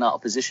or playing out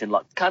of position.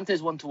 Like Kante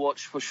is one to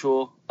watch for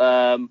sure.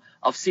 I've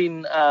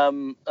seen,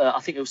 I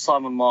think it was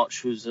Simon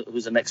March, who's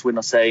the next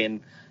winner,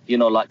 saying,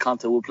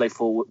 Kante will play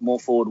more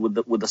forward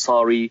with the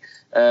Sarri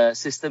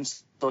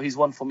systems. So he's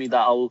one for me that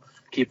I'll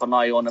keep an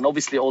eye on. And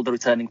obviously all the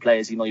returning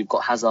players, you've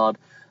got Hazard.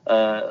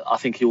 I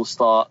think he will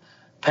start.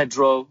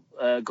 Pedro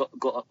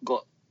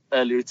got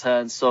early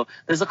returns. So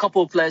there's a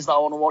couple of players that I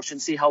want to watch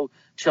and see how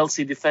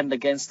Chelsea defend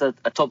against a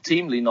top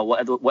team.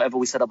 Whatever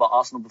we said about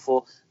Arsenal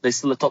before, they're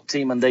still a top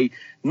team and they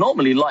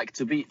normally like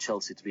to beat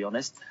Chelsea, to be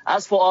honest.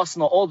 As for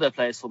Arsenal, all their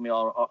players for me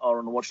are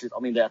on the watch list.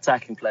 I mean, they're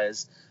attacking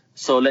players.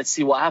 So let's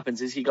see what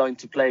happens. Is he going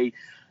to play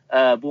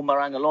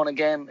Boomerang alone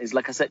again? Is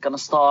Lacazette going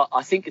to start?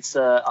 I think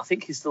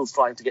he's still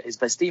trying to get his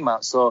best team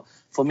out. So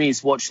for me,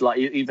 it's watch like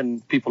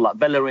even people like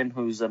Bellerin,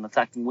 who's an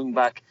attacking wing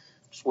back.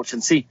 Just watch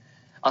and see.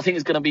 I think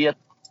it's going to be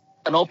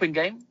an open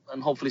game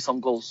and hopefully some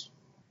goals.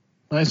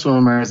 Nice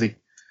one, Mersey.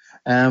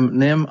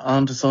 Nim,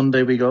 on to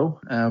Sunday we go.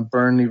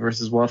 Burnley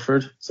versus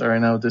Watford. Sorry,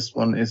 now this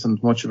one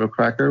isn't much of a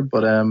cracker,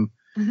 but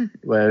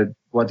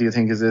what do you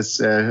think? Is this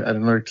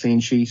another clean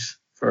sheet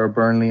for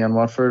Burnley and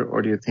Watford,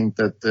 or do you think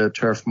that the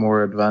Turf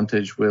Moor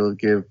advantage will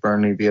give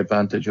Burnley the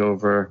advantage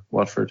over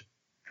Watford?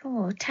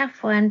 Oh,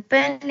 tough one.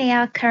 Burnley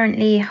are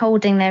currently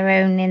holding their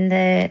own in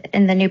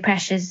the new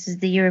pressures of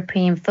the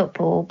European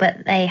football,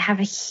 but they have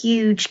a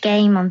huge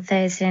game on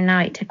Thursday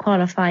night to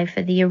qualify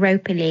for the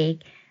Europa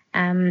League.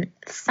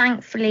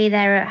 Thankfully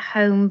they're at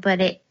home,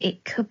 but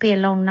it could be a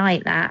long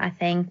night, that I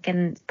think,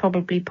 and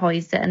probably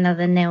poised at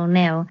another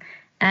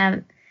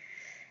 0-0.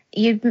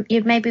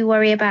 You'd maybe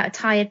worry about a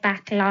tired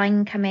back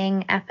line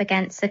coming up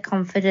against the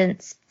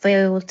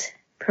confidence-filled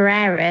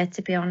Pereira,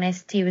 to be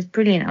honest. He was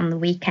brilliant on the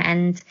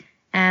weekend.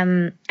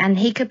 And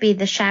he could be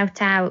the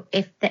shout out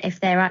if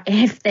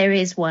there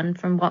is one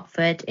from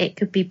Watford. It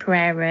could be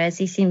Pereira, as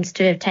he seems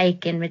to have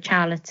taken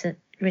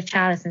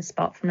Richarlison's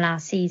spot from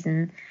last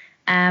season.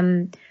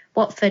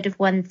 Watford have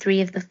won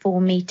 3 of the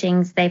 4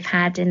 meetings they've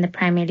had in the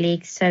Premier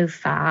League so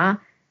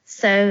far.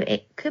 So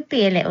it could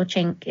be a little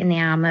chink in the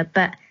armour,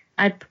 but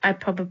I'd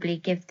probably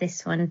give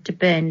this one to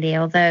Burnley,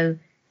 although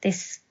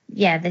this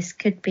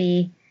could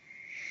be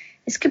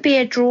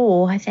a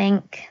draw, I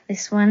think,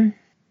 this one.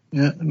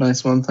 Yeah,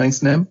 nice one.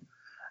 Thanks, Nim.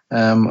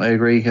 I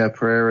agree.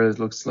 Pereira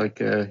looks like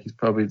he's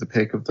probably the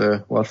pick of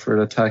the Watford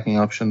attacking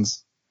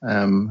options.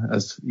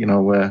 As you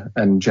know,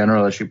 in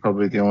general, actually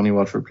probably the only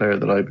Watford player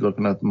that I'd be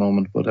looking at the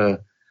moment.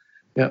 But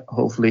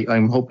hopefully,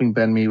 I'm hoping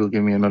Ben Mee will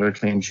give me another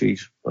clean sheet.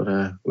 But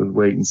we'll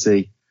wait and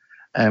see.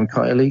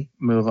 Kylie,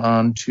 move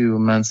on to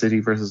Man City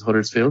versus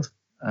Huddersfield,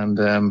 and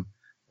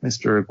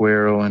Mr.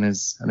 Aguero and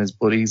his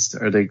buddies.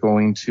 Are they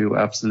going to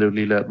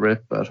absolutely let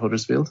rip at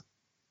Huddersfield?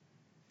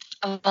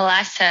 Well,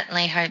 I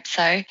certainly hope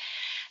so.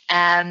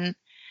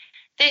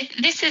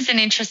 This is an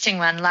interesting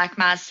one. Like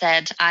Mars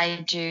said,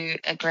 I do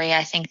agree.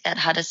 I think that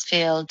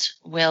Huddersfield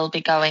will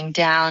be going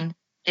down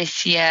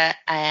this year.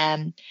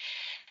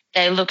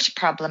 They looked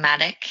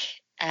problematic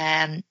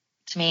to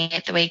me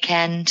at the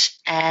weekend,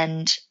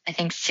 and I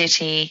think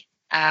City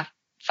are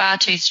far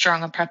too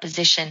strong a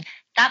proposition.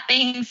 That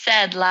being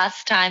said,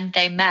 last time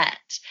they met,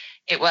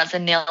 it was a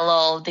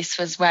 0-0. This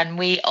was when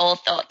we all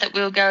thought that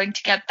we were going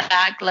to get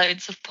back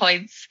loads of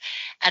points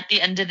at the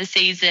end of the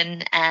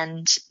season,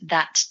 and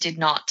that did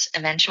not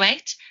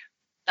eventuate.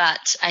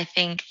 But I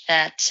think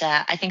that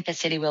the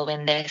City will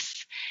win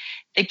this.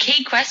 The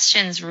key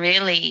questions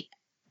really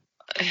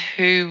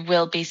who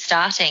will be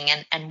starting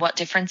and what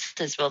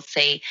differences we'll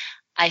see.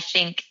 I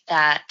think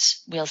that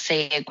we'll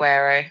see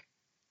Aguero.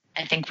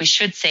 I think we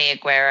should see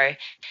Aguero.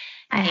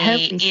 I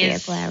hope we see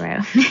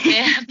Aguero.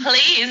 Yeah,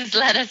 please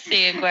let us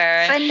see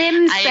Aguero. For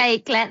Nim's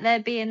sake, let there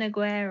be an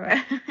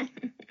Aguero.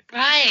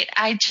 Right.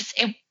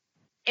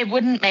 It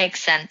wouldn't make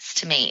sense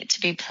to me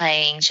to be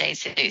playing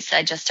Jesus.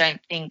 I just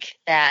don't think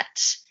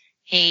that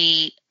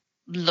he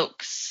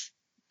looks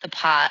the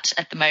part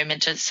at the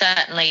moment. It's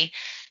certainly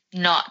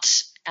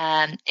not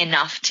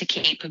enough to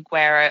keep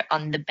Aguero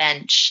on the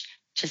bench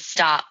to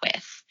start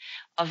with.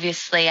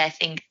 Obviously, I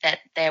think that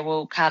there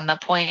will come a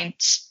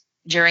point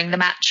during the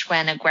match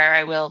when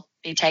Aguero will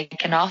be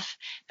taken off.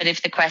 But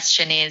if the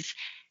question is,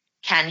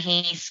 can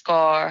he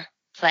score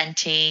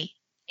plenty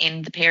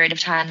in the period of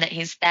time that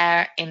he's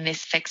there in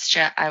this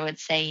fixture, I would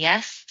say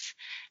yes.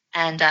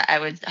 And I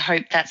would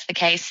hope that's the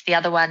case. The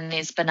other one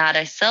is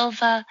Bernardo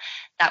Silva.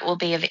 That will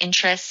be of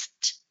interest.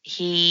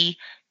 He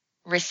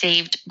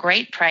received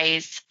great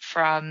praise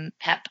from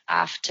Pep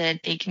after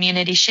the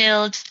Community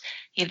Shield.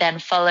 He then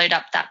followed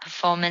up that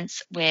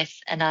performance with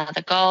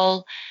another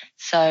goal.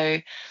 So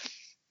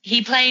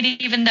he played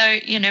even though,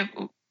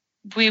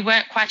 we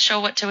weren't quite sure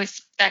what to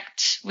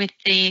expect with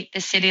the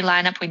City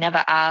lineup. We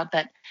never are,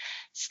 but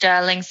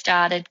Sterling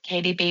started,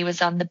 KDB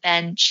was on the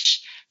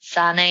bench,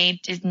 Sane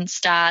didn't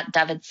start,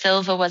 David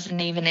Silva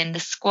wasn't even in the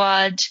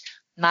squad,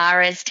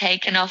 Mahrez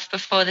taken off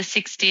before the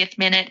 60th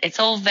minute. It's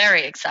all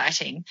very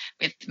exciting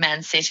with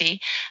Man City.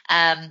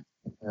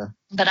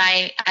 But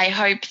I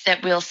hope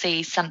that we'll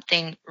see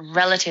something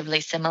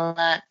relatively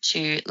similar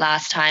to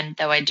last time,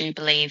 though I do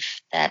believe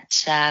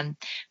that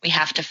we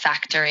have to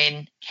factor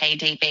in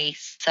KDB.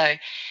 So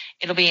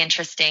it'll be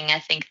interesting. I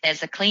think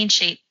there's a clean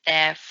sheet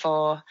there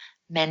for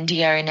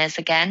Mendy owners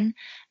again,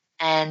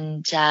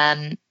 and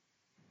a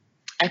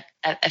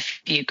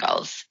few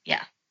goals.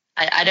 Yeah.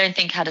 I don't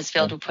think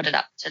Huddersfield will put it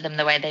up to them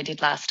the way they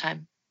did last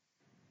time.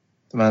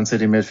 The Man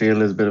City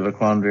midfield is a bit of a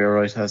quandary, all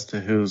right, as to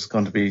who's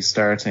going to be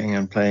starting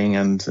and playing,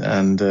 and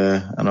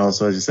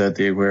also, as you said,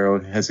 the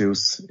Aguero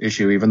Jesus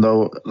issue. Even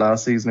though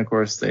last season, of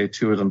course,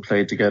 two of them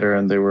played together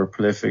and they were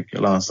prolific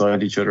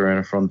alongside each other in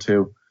a front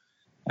two.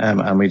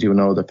 And we do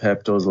know that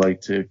Pep does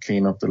like to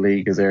clean up the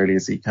league as early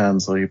as he can,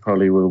 so he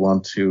probably will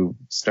want to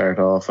start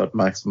off at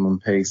maximum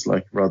pace,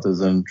 rather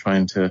than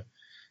trying to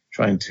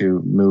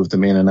move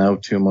them in and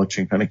out too much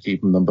and kind of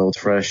keeping them both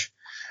fresh.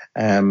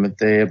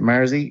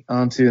 Marzi,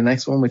 on to the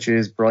next one, which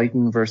is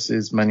Brighton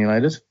versus Man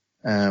United.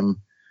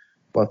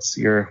 What's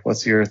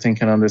your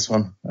thinking on this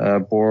one?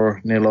 Bore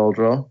 0-0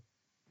 draw.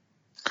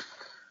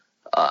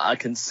 I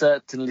can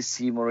certainly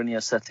see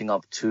Mourinho setting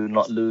up to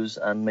not lose,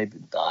 and maybe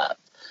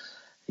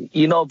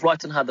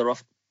Brighton had a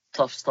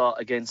tough start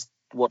against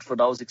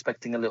Watford. I was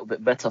expecting a little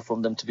bit better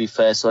from them, to be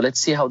fair. So let's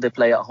see how they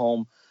play at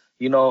home.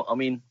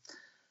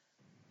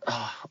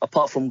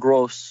 Apart from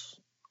Gross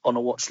on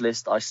a watch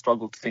list, I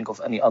struggle to think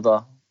of any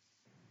other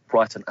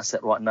Brighton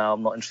asset right now.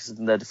 I'm not interested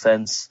in their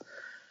defence.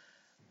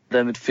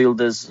 Their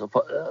midfielders,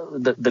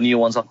 the new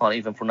ones, I can't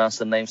even pronounce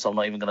the name, so I'm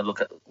not even going to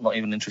look at. Not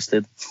even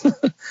interested.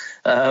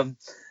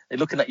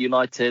 Looking at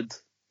United,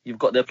 you've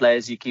got their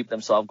players, you keep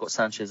them. So I've got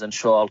Sanchez and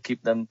Shaw. I'll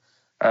keep them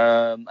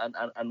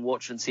and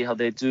watch and see how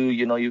they do.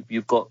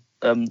 You've got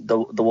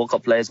the World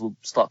Cup players will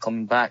start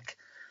coming back.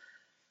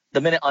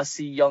 The minute I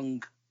see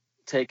Young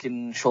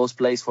taking Shaw's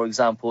place, for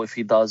example, if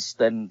he does,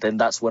 then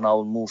that's when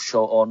I'll move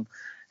Shaw on.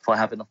 If I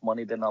have enough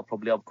money, then I'll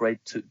probably upgrade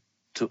to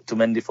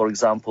Mendy, for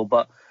example.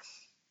 But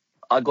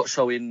I got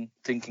Shaw in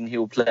thinking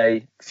he'll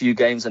play a few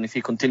games, and if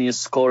he continues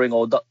scoring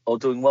or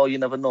doing well, you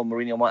never know.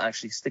 Mourinho might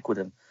actually stick with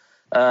him.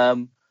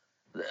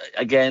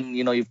 Again,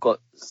 you've got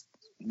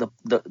the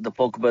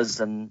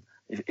Pogbas, and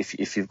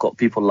if you've got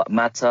people like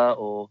Mata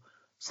or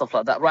stuff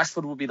like that,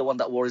 Rashford will be the one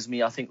that worries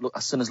me. I think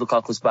as soon as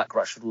Lukaku's back,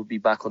 Rashford will be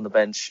back on the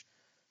bench.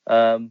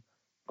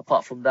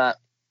 Apart from that,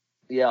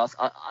 yeah,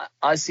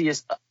 I see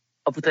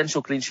a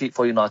potential clean sheet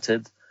for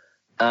United,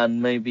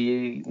 and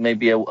maybe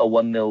a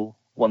 1-0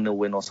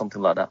 win or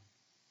something like that.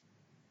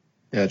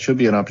 Yeah, it should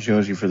be an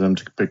opportunity for them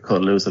to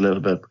cut loose a little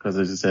bit, because,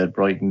 as you said,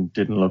 Brighton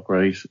didn't look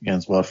right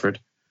against Watford.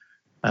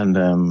 And,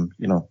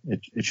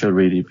 it should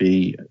really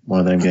be one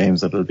of them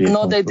games that will be...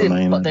 No, they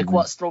didn't, but they're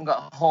quite strong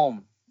at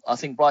home. I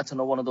think Brighton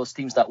are one of those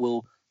teams that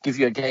will give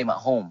you a game at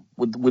home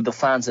with the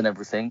fans and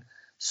everything.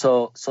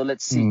 So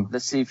let's see.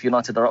 Let's see if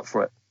United are up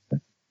for it.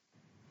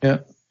 Yeah.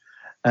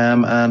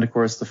 And, of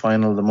course,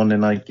 the Monday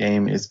night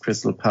game is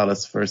Crystal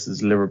Palace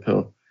versus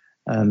Liverpool.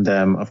 And,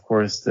 of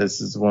course,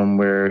 this is one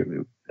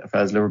where,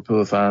 as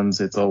Liverpool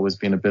fans, it's always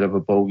been a bit of a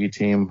bogey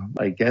team.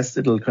 I guess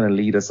it'll kind of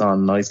lead us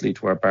on nicely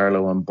to our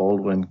Barlow and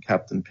Baldwin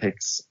captain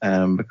picks,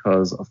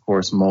 because, of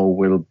course, Mo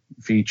will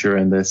feature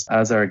in this.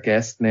 As our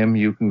guest, Nim,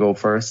 you can go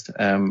first.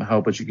 How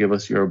about you give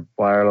us your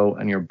Barlow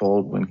and your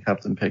Baldwin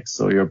captain picks?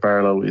 So your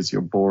Barlow is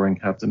your boring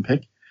captain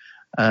pick,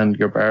 and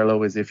your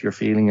Barlow is if you're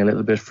feeling a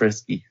little bit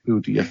frisky. Who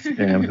would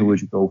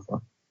you go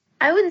for?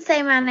 I wouldn't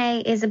say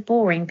Mane is a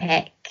boring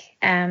pick.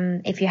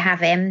 If you have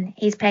him,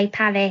 he's played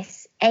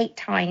Palace 8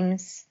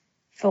 times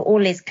for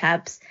all his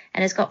clubs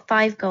and has got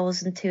 5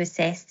 goals and 2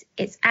 assists.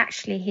 It's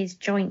actually his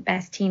joint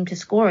best team to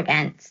score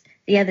against,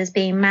 the others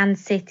being Man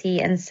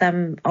City and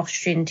some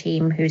Austrian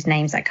team whose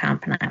names I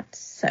can't pronounce.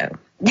 So,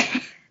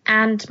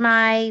 and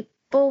my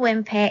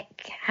Baldwin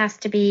pick has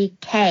to be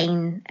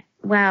Kane.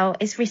 Well,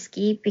 it's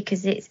risky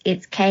because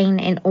it's Kane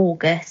in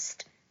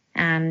August,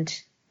 and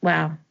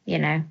well,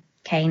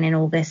 Kane in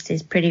August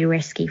is pretty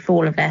risky for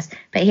all of us,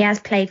 but he has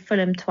played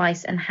Fulham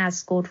twice and has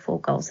scored 4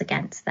 goals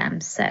against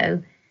them.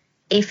 So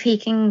if he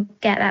can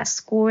get that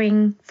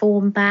scoring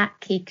form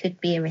back, he could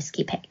be a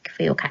risky pick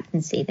for your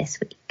captaincy this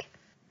week.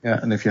 Yeah,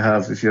 and if you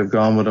have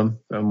gone with him,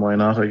 then why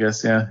not, I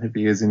guess, yeah, if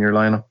he is in your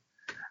lineup.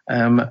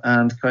 And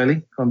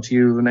Kylie, come to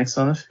you next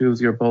on it. Who's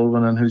your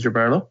Baldwin and who's your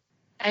Barlow?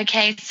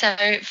 Okay, so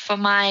for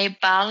my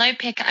Barlow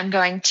pick, I'm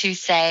going to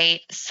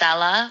say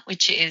Salah,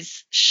 which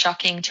is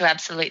shocking to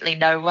absolutely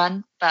no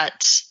one.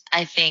 But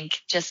I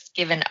think just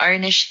given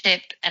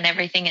ownership and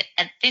everything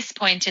at this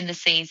point in the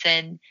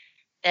season,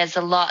 there's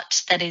a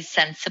lot that is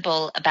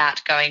sensible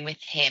about going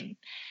with him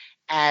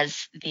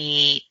as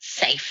the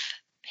safe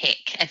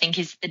pick. I think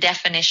he's the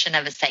definition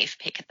of a safe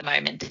pick at the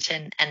moment,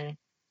 and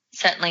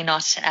certainly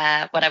not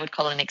what I would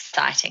call an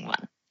exciting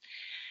one.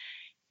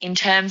 In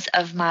terms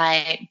of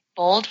my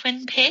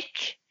Baldwin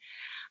pick,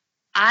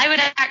 I would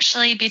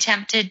actually be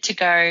tempted to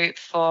go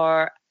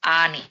for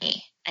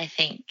Arnie, I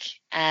think.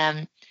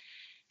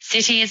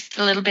 City is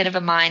a little bit of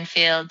a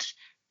minefield.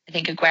 I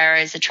think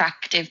Aguero is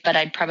attractive, but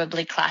I'd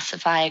probably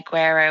classify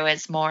Aguero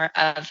as more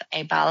of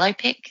a Barlow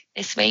pick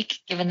this week,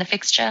 given the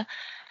fixture.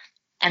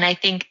 And I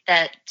think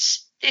that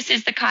this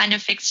is the kind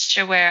of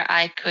fixture where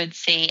I could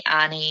see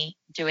Arnie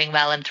doing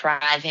well and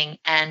thriving.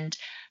 And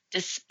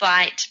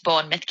despite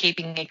Bournemouth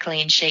keeping a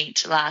clean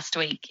sheet last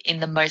week in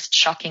the most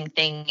shocking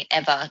thing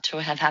ever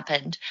to have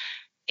happened,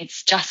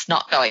 it's just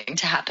not going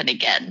to happen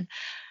again.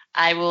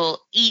 I will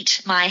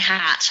eat my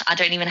hat. I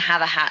don't even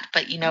have a hat,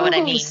 but you know what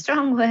I mean.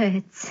 Strong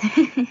words.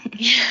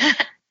 Yeah.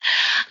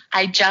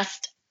 I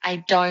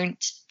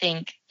don't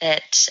think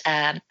that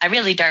I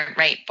really don't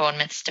rate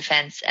Bournemouth's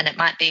defence, and it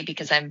might be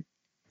because I'm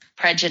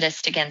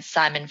prejudiced against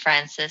Simon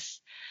Francis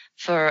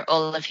for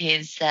all of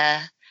his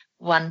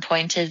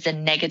 1-pointers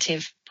and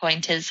negative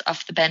pointers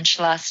off the bench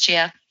last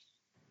year.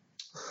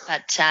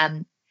 But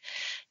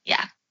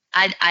yeah,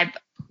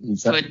 he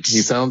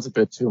sounds a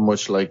bit too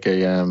much like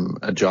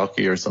a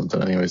jockey or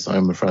something. Anyway,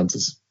 Simon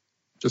Francis,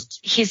 just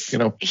his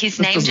name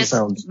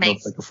just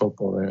makes like a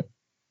footballer.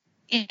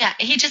 Yeah,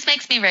 he just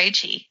makes me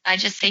ragey. I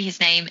just see his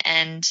name,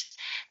 and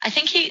I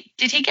think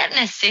did he get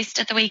an assist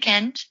at the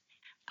weekend?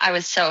 I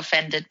was so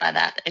offended by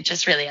that. It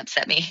just really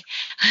upset me.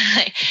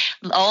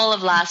 All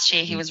of last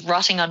year, he was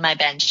rotting on my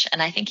bench,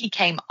 and I think he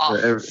came off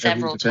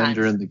several times.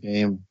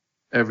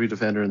 Every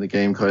defender in the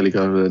game, Kylie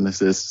got an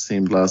assist,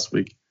 seemed last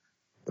week.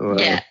 So,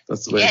 yeah,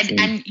 that's the way it seemed.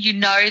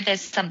 And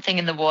there's something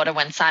in the water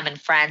when Simon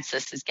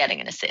Francis is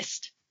getting an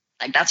assist.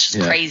 Like, that's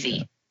just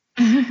crazy.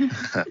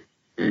 Yeah.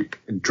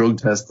 Drug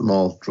test them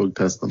all.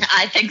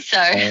 I think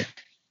so.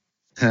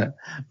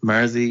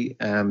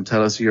 Marzi,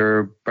 tell us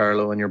your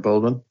Barlow and your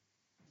Baldwin.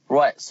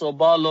 Right, so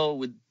Barlow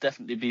would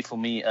definitely be for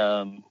me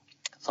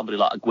somebody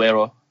like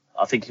Aguero.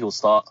 I think he'll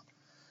start.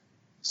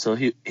 So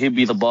he'll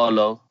be the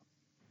Barlow.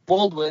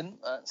 Baldwin,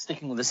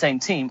 sticking with the same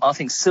team, I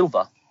think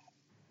Silva.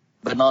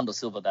 Bernardo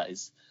Silva, that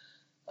is.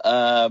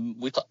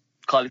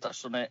 Kylie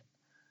touched on it.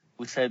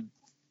 We said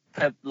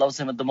Pep loves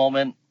him at the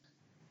moment.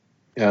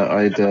 Yeah,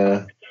 I'd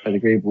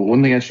agree. But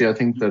one thing, actually, I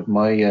think that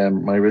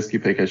my risky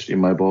pick, actually,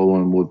 my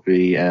Baldwin would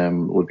be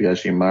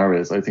actually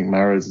Mahrez. I think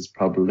Mahrez is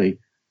probably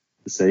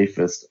the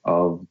safest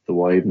of the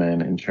wide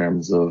men in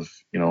terms of,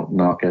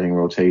 not getting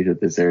rotated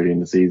this early in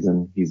the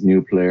season. He's a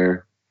new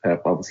player.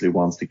 Pep obviously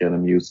wants to get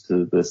him used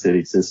to the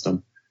City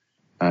system.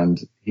 And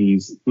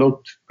he's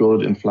looked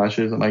good in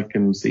flashes, and I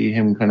can see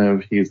him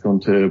he's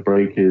going to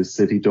break his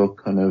City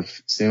duck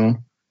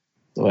soon.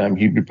 So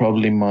he'd be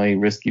probably my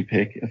risky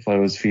pick if I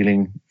was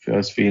feeling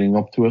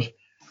up to it.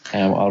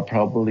 I'll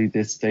probably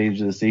this stage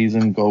of the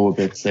season go a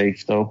bit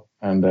safe though,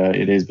 and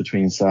it is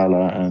between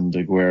Salah and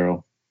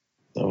Aguero.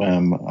 So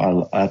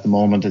at the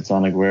moment it's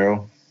on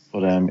Aguero,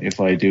 but if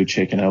I do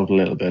chicken out a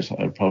little bit,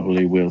 I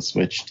probably will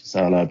switch to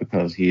Salah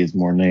because he is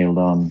more nailed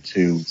on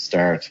to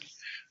start.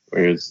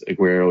 Whereas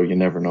Aguero, you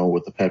never know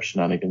with the Pep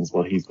shenanigans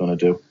what he's going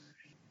to do.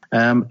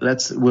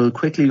 We'll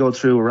quickly go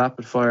through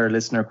rapid fire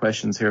listener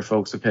questions here,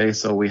 folks. Okay,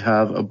 so we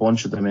have a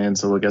bunch of them in,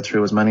 so we'll get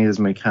through as many as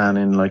we can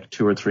in like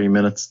 2 or 3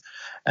 minutes.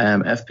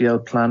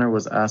 FPL Planner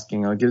was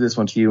asking, I'll give this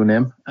one to you,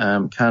 Nim.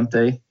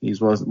 Kante,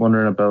 he's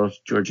wondering about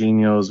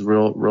Jorginho's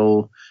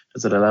role.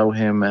 Does it allow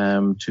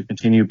him to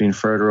continue being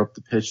further up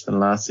the pitch than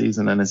last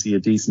season? And is he a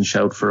decent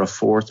shout for a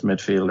fourth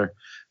midfielder?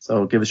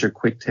 So give us your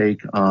quick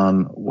take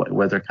on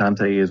whether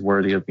Kante is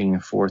worthy of being a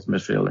fourth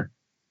midfielder.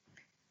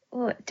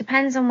 Well, it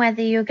depends on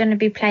whether you're going to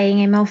be playing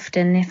him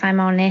often, if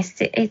I'm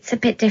honest. It's a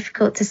bit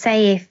difficult to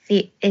say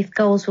if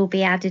goals will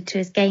be added to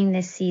his game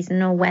this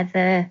season or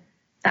whether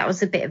that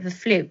was a bit of a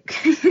fluke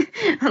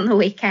on the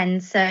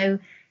weekend. So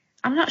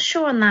I'm not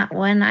sure on that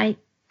one. I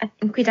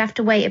think we'd have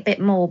to wait a bit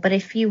more. But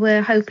if you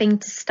were hoping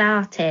to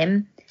start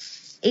him,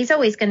 he's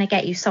always going to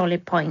get you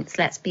solid points,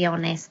 let's be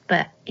honest.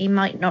 But he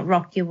might not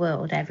rock your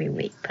world every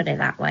week, put it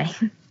that way.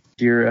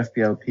 Dear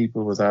FPL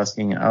People was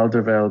asking,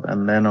 Alderweireld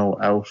and Leno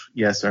out,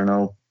 yes or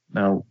no?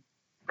 Now,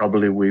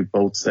 probably we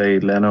both say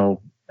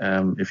Leno,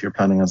 if you're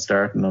planning on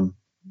starting him,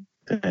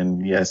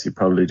 then yes, you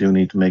probably do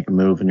need to make a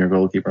move in your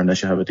goalkeeper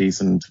unless you have a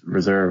decent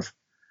reserve.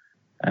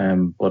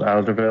 But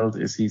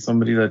Alderweireld, is he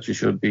somebody that you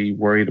should be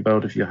worried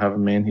about if you have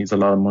him in? He's a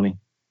lot of money.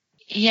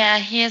 Yeah,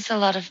 he is a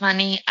lot of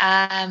money.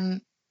 I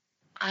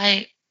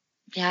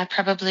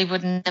probably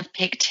wouldn't have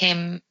picked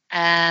him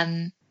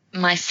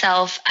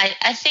myself.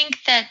 I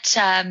think that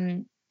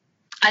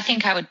I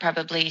think I would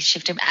probably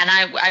shift him, and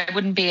I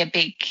wouldn't be a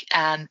big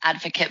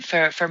advocate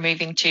for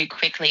moving too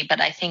quickly, but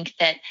I think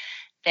that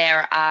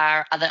there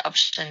are other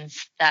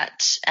options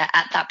that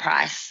at that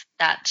price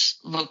that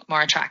look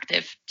more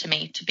attractive to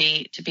me, to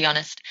be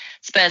honest.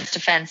 Spurs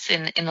defence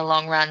in the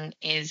long run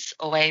is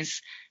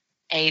always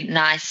a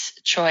nice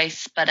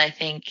choice, but I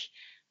think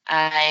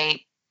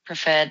I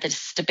prefer the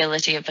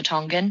stability of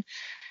Vertonghen,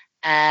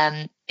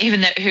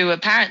 even though who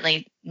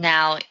apparently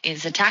now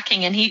is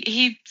attacking, and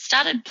he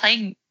started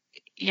playing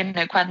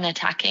quite an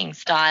attacking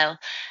style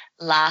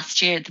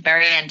last year. At the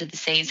very end of the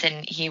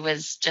season, he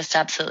was just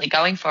absolutely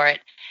going for it.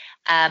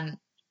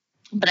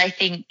 But I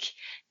think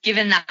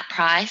given that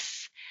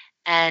price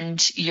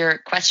and your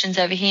questions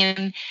over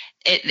him,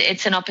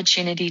 it's an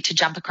opportunity to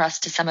jump across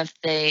to some of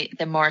the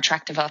more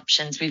attractive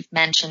options. We've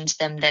mentioned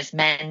them. There's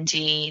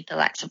Mendy, the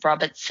likes of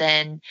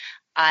Robertson.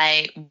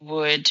 I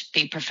would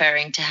be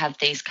preferring to have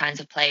these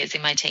kinds of players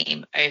in my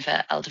team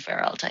over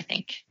Alderweireld, I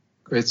think.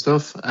 Great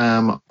stuff.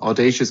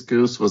 Audacious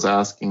Goose was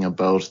asking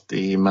about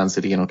the Man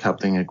City,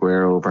 captain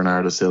Aguero,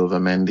 Bernardo Silva,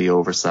 Mendy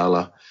over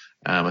Salah.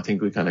 I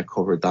think we kind of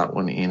covered that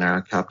one in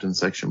our captain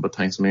section, but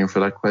thanks a million for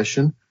that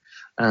question.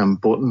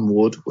 Button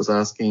Wood was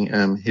asking,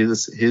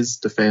 his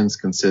defence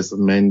consists of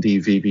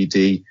Mendy,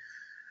 VBD,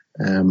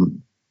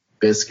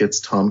 Biscuits,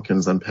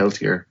 Tompkins and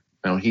Peltier.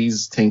 Now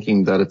he's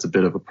thinking that it's a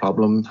bit of a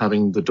problem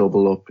having the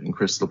double up in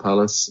Crystal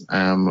Palace.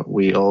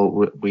 We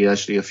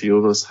actually, a few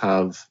of us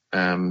have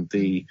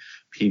the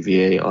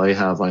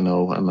PVA. I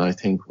know, and I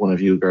think one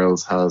of you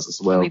girls has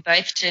as well. We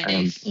both do.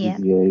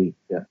 PVA,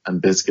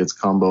 and Biscuits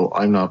combo.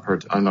 I'm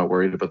not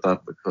worried about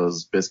that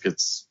because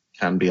Biscuits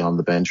can be on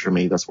the bench for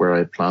me. That's where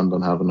I planned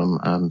on having him,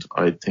 and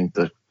I think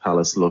that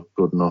Palace look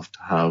good enough to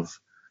have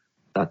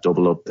that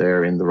double up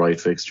there in the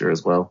right fixture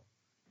as well.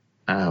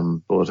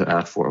 But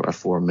at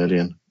 4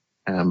 million.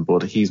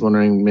 But he's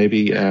wondering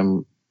maybe,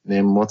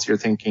 Nim, what's your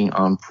thinking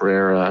on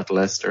Pereira at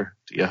Leicester?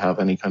 Do you have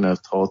any kind of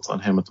thoughts on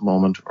him at the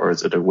moment, or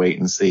is it a wait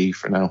and see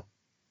for now?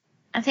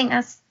 I think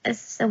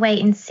it's a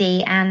wait and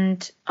see.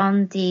 And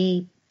on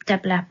the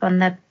double up on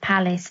the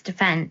Palace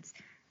defence,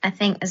 I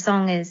think as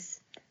long as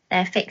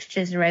their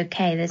fixtures are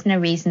okay, there's no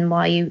reason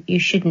why you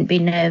shouldn't be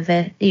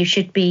nervous.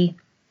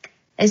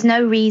 There's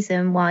no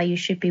reason why you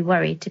should be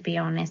worried, to be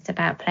honest,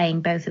 about playing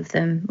both of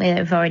them.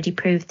 We've already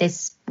proved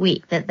this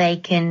week that they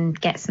can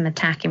get some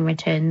attacking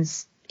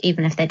returns,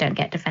 even if they don't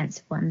get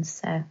defensive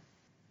ones. So,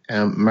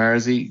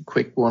 Marzi,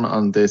 quick one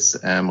on this,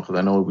 because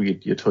I know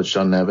you touched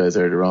on Neves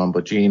earlier on,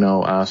 but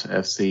Gino at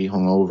FC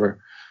Hungover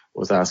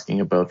was asking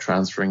about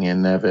transferring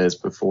in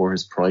Neves before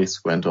his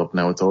price went up.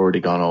 Now it's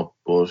already gone up,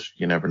 but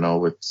you never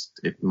know.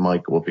 It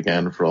might go up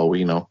again for all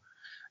we know.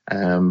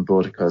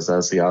 But because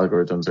as the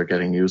algorithms are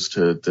getting used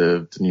to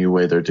the new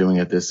way they're doing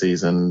it this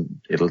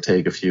season, it'll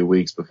take a few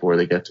weeks before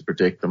they get to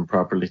predict them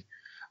properly.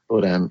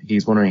 But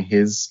he's wondering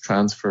his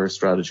transfer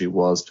strategy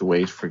was to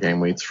wait for game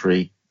week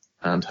 3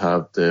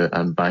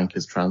 and bank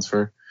his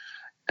transfer.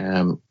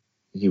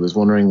 He was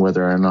wondering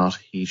whether or not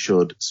he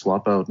should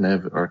swap out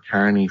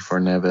Carney for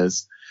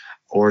Neves,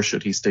 or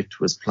should he stick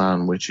to his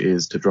plan, which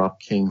is to drop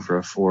King for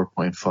a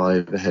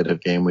 4.5 ahead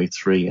of game week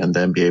 3 and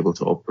then be able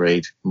to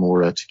upgrade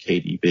Moura to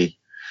KDB.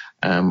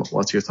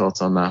 What's your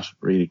thoughts on that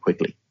really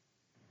quickly?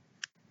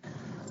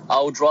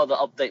 I would rather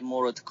update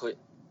Moura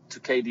to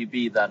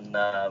KDB than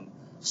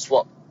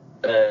swap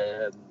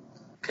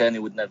Kearney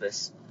with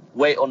Neves.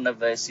 Wait on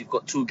Neves. You've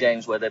got 2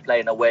 games where they're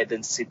playing away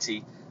against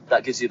City.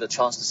 That gives you the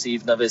chance to see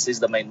if Neves is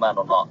the main man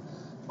or not.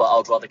 But I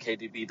would rather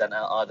KDB than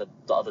either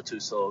the other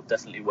 2, so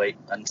definitely wait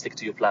and stick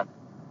to your plan.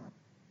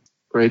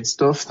 Great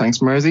stuff.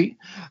 Thanks, Mersey.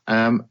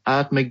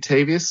 At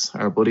Migtavius,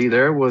 our buddy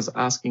there, was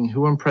asking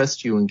who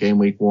impressed you in game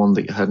week 1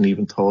 that you hadn't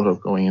even thought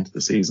of going into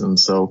the season.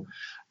 So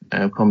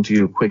I'll come to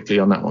you quickly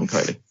on that one,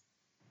 Kylie.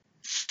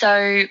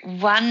 So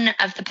one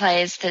of the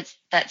players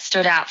that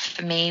stood out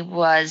for me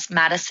was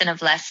Maddison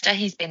of Leicester.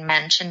 He's been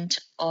mentioned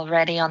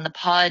already on the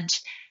pod,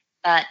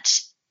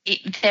 but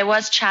there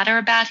was chatter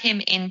about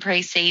him in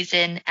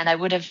pre-season, and I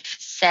would have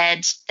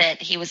said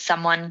that he was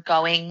someone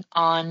going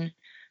on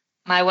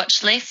my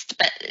watch list,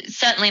 but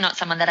certainly not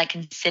someone that I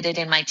considered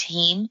in my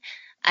team.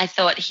 I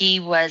thought he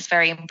was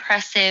very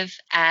impressive,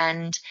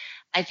 and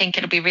I think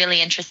it'll be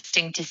really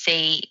interesting to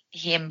see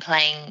him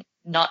playing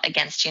not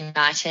against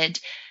United.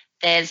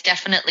 There's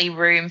definitely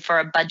room for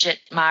a budget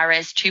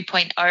Mahrez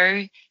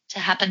 2.0 to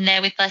happen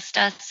there with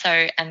Leicester,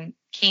 so I'm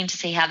keen to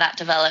see how that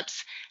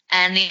develops.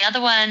 And the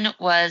other one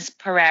was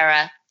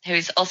Pereira,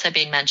 who's also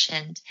been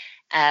mentioned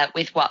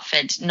with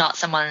Watford, not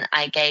someone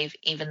I gave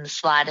even the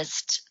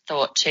slightest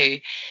thought to.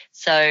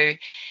 So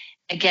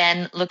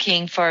again,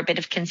 looking for a bit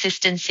of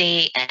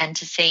consistency and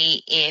to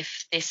see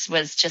if this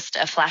was just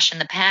a flash in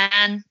the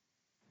pan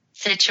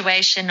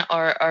situation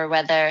or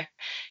whether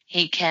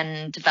he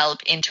can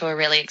develop into a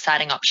really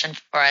exciting option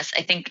for us.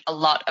 I think a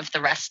lot of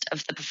the rest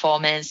of the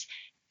performers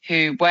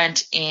who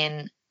weren't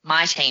in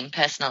my team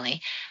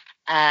personally,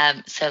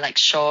 so like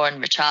Shaw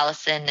and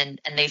Richarlison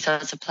and these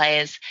sorts of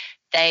players,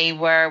 they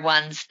were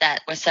ones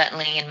that were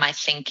certainly in my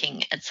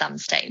thinking at some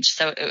stage.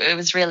 So it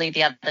was really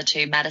the other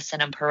 2,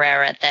 Maddison and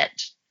Pereira, that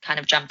kind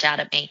of jumped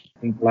out at me. I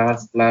think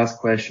last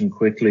question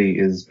quickly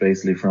is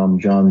basically from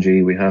John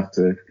G. We have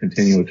to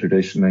continue a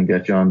tradition and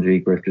get John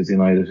G. Grifters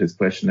United his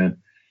question in.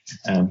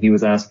 He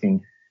was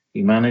asking,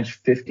 he managed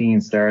 15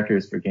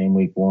 starters for game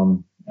week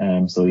 1,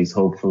 so he's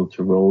hopeful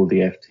to roll the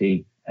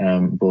FT.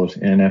 But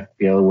in an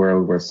FPL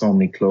world where so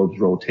many clubs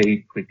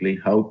rotate quickly,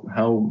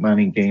 how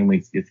many game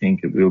weeks do you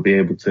think we'll be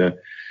able to,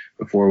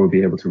 before we'll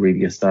be able to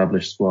really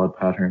establish squad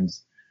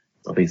patterns?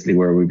 Obviously,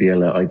 where we'll be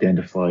able to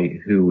identify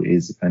who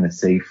is kind of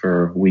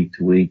safer week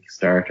to week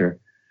starter.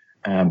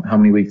 How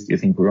many weeks do you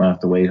think we're going to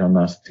have to wait on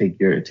that? Take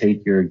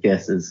your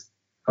guesses.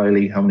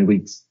 Kylie, how many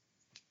weeks?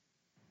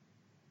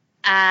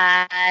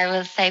 I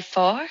will say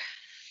 4.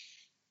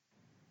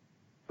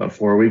 About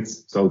 4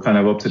 weeks. So kind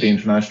of up to the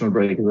international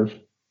break, is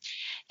it?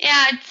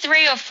 Yeah,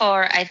 3 or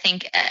 4, I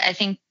think. I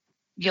think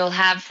you'll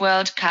have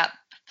World Cup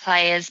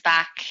players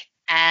back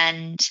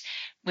and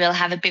we'll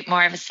have a bit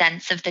more of a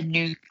sense of the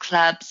new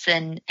clubs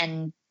and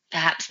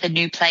perhaps the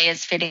new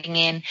players fitting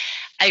in.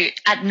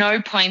 At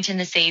no point in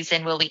the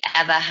season will we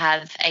ever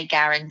have a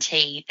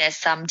guarantee. There's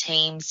some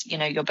teams,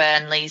 your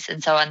Burnleys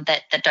and so on,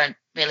 that don't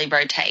really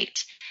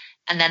rotate.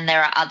 And then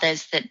there are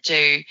others that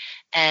do.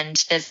 And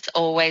there's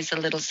always a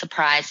little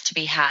surprise to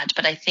be had.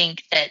 But I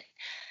think that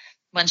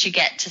once you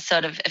get to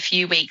sort of a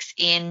few weeks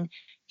in,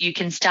 you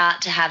can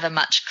start to have a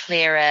much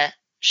clearer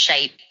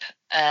shape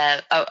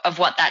of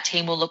what that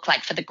team will look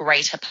like for the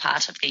greater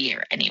part of the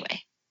year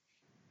anyway.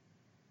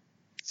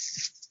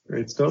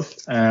 Great stuff.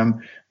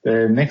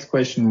 The next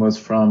question was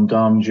from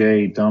Dom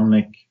J.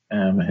 Dominic,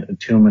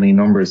 too many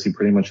numbers. He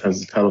pretty much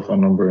has a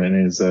telephone number in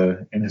his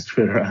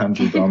Twitter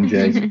handle, Dom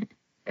J.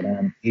 But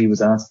he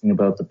was asking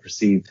about the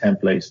perceived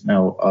template.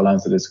 Now, I'll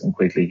answer this one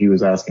quickly. He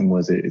was asking,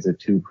 is it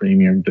 2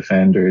 premium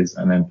defenders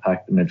and then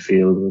pack the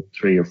midfield with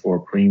 3 or 4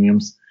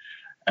 premiums?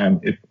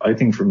 I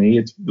think for me,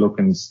 it's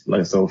looking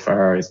like so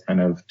far as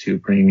kind of 2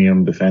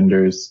 premium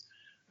defenders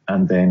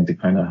and then to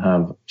kind of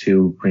have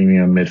 2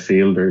 premium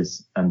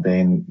midfielders and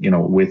then,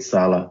 with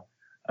Salah,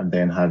 and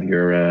then have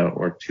your,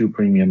 or 2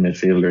 premium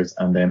midfielders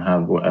and then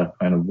have a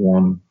kind of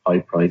 1 high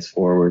price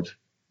forward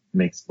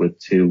mixed with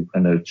 2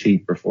 kind of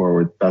cheaper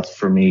forward. That's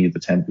for me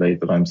the template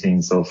that I'm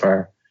seeing so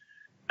far.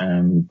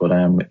 But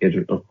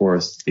of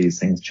course these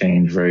things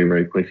change very,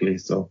 very quickly.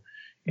 So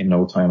in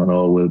no time at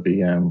all we'll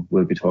be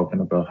talking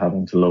about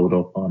having to load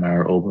up on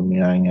our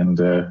Aubameyang and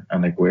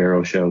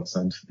Aguero shouts,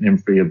 and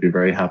Nymphrey will be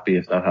very happy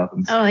if that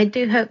happens. Oh, I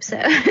do hope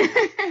so.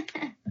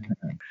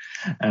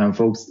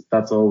 Folks,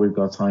 that's all we've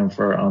got time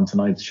for on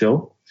tonight's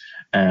show.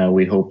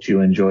 We hope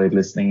you enjoyed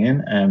listening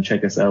in.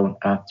 Check us out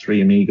at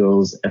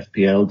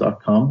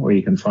 3amigosfpl.com, where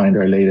you can find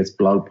our latest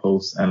blog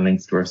posts and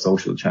links to our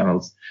social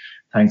channels.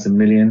 Thanks a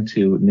million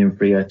to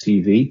Nymphrey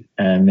TV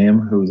and Nim,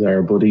 who's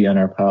our buddy and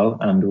our pal,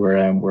 and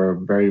we're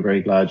very,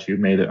 very glad you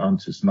made it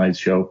onto tonight's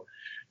show.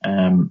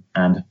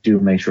 And do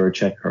make sure to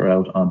check her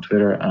out on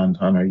Twitter and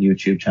on our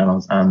YouTube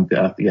channels, and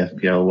at the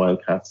FPL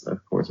Wildcats,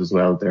 of course, as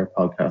well. Their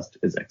podcast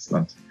is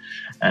excellent.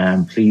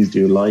 Please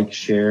do like,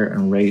 share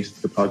and rate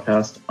the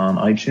podcast on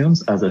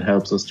iTunes, as it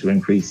helps us to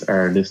increase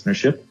our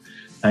listenership.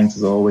 Thanks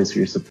as always for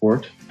your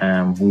support.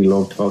 We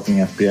love talking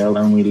FPL,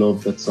 and we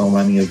love that so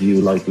many of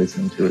you like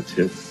listening to it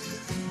too.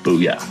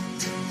 Booyah.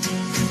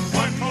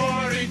 One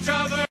for each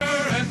other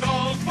and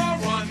all for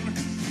one.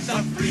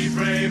 The three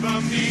brave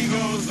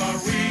amigos are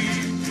we.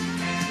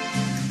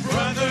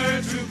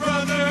 Brother to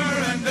brother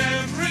and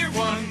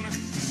everyone,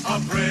 a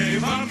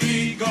brave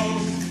amigo.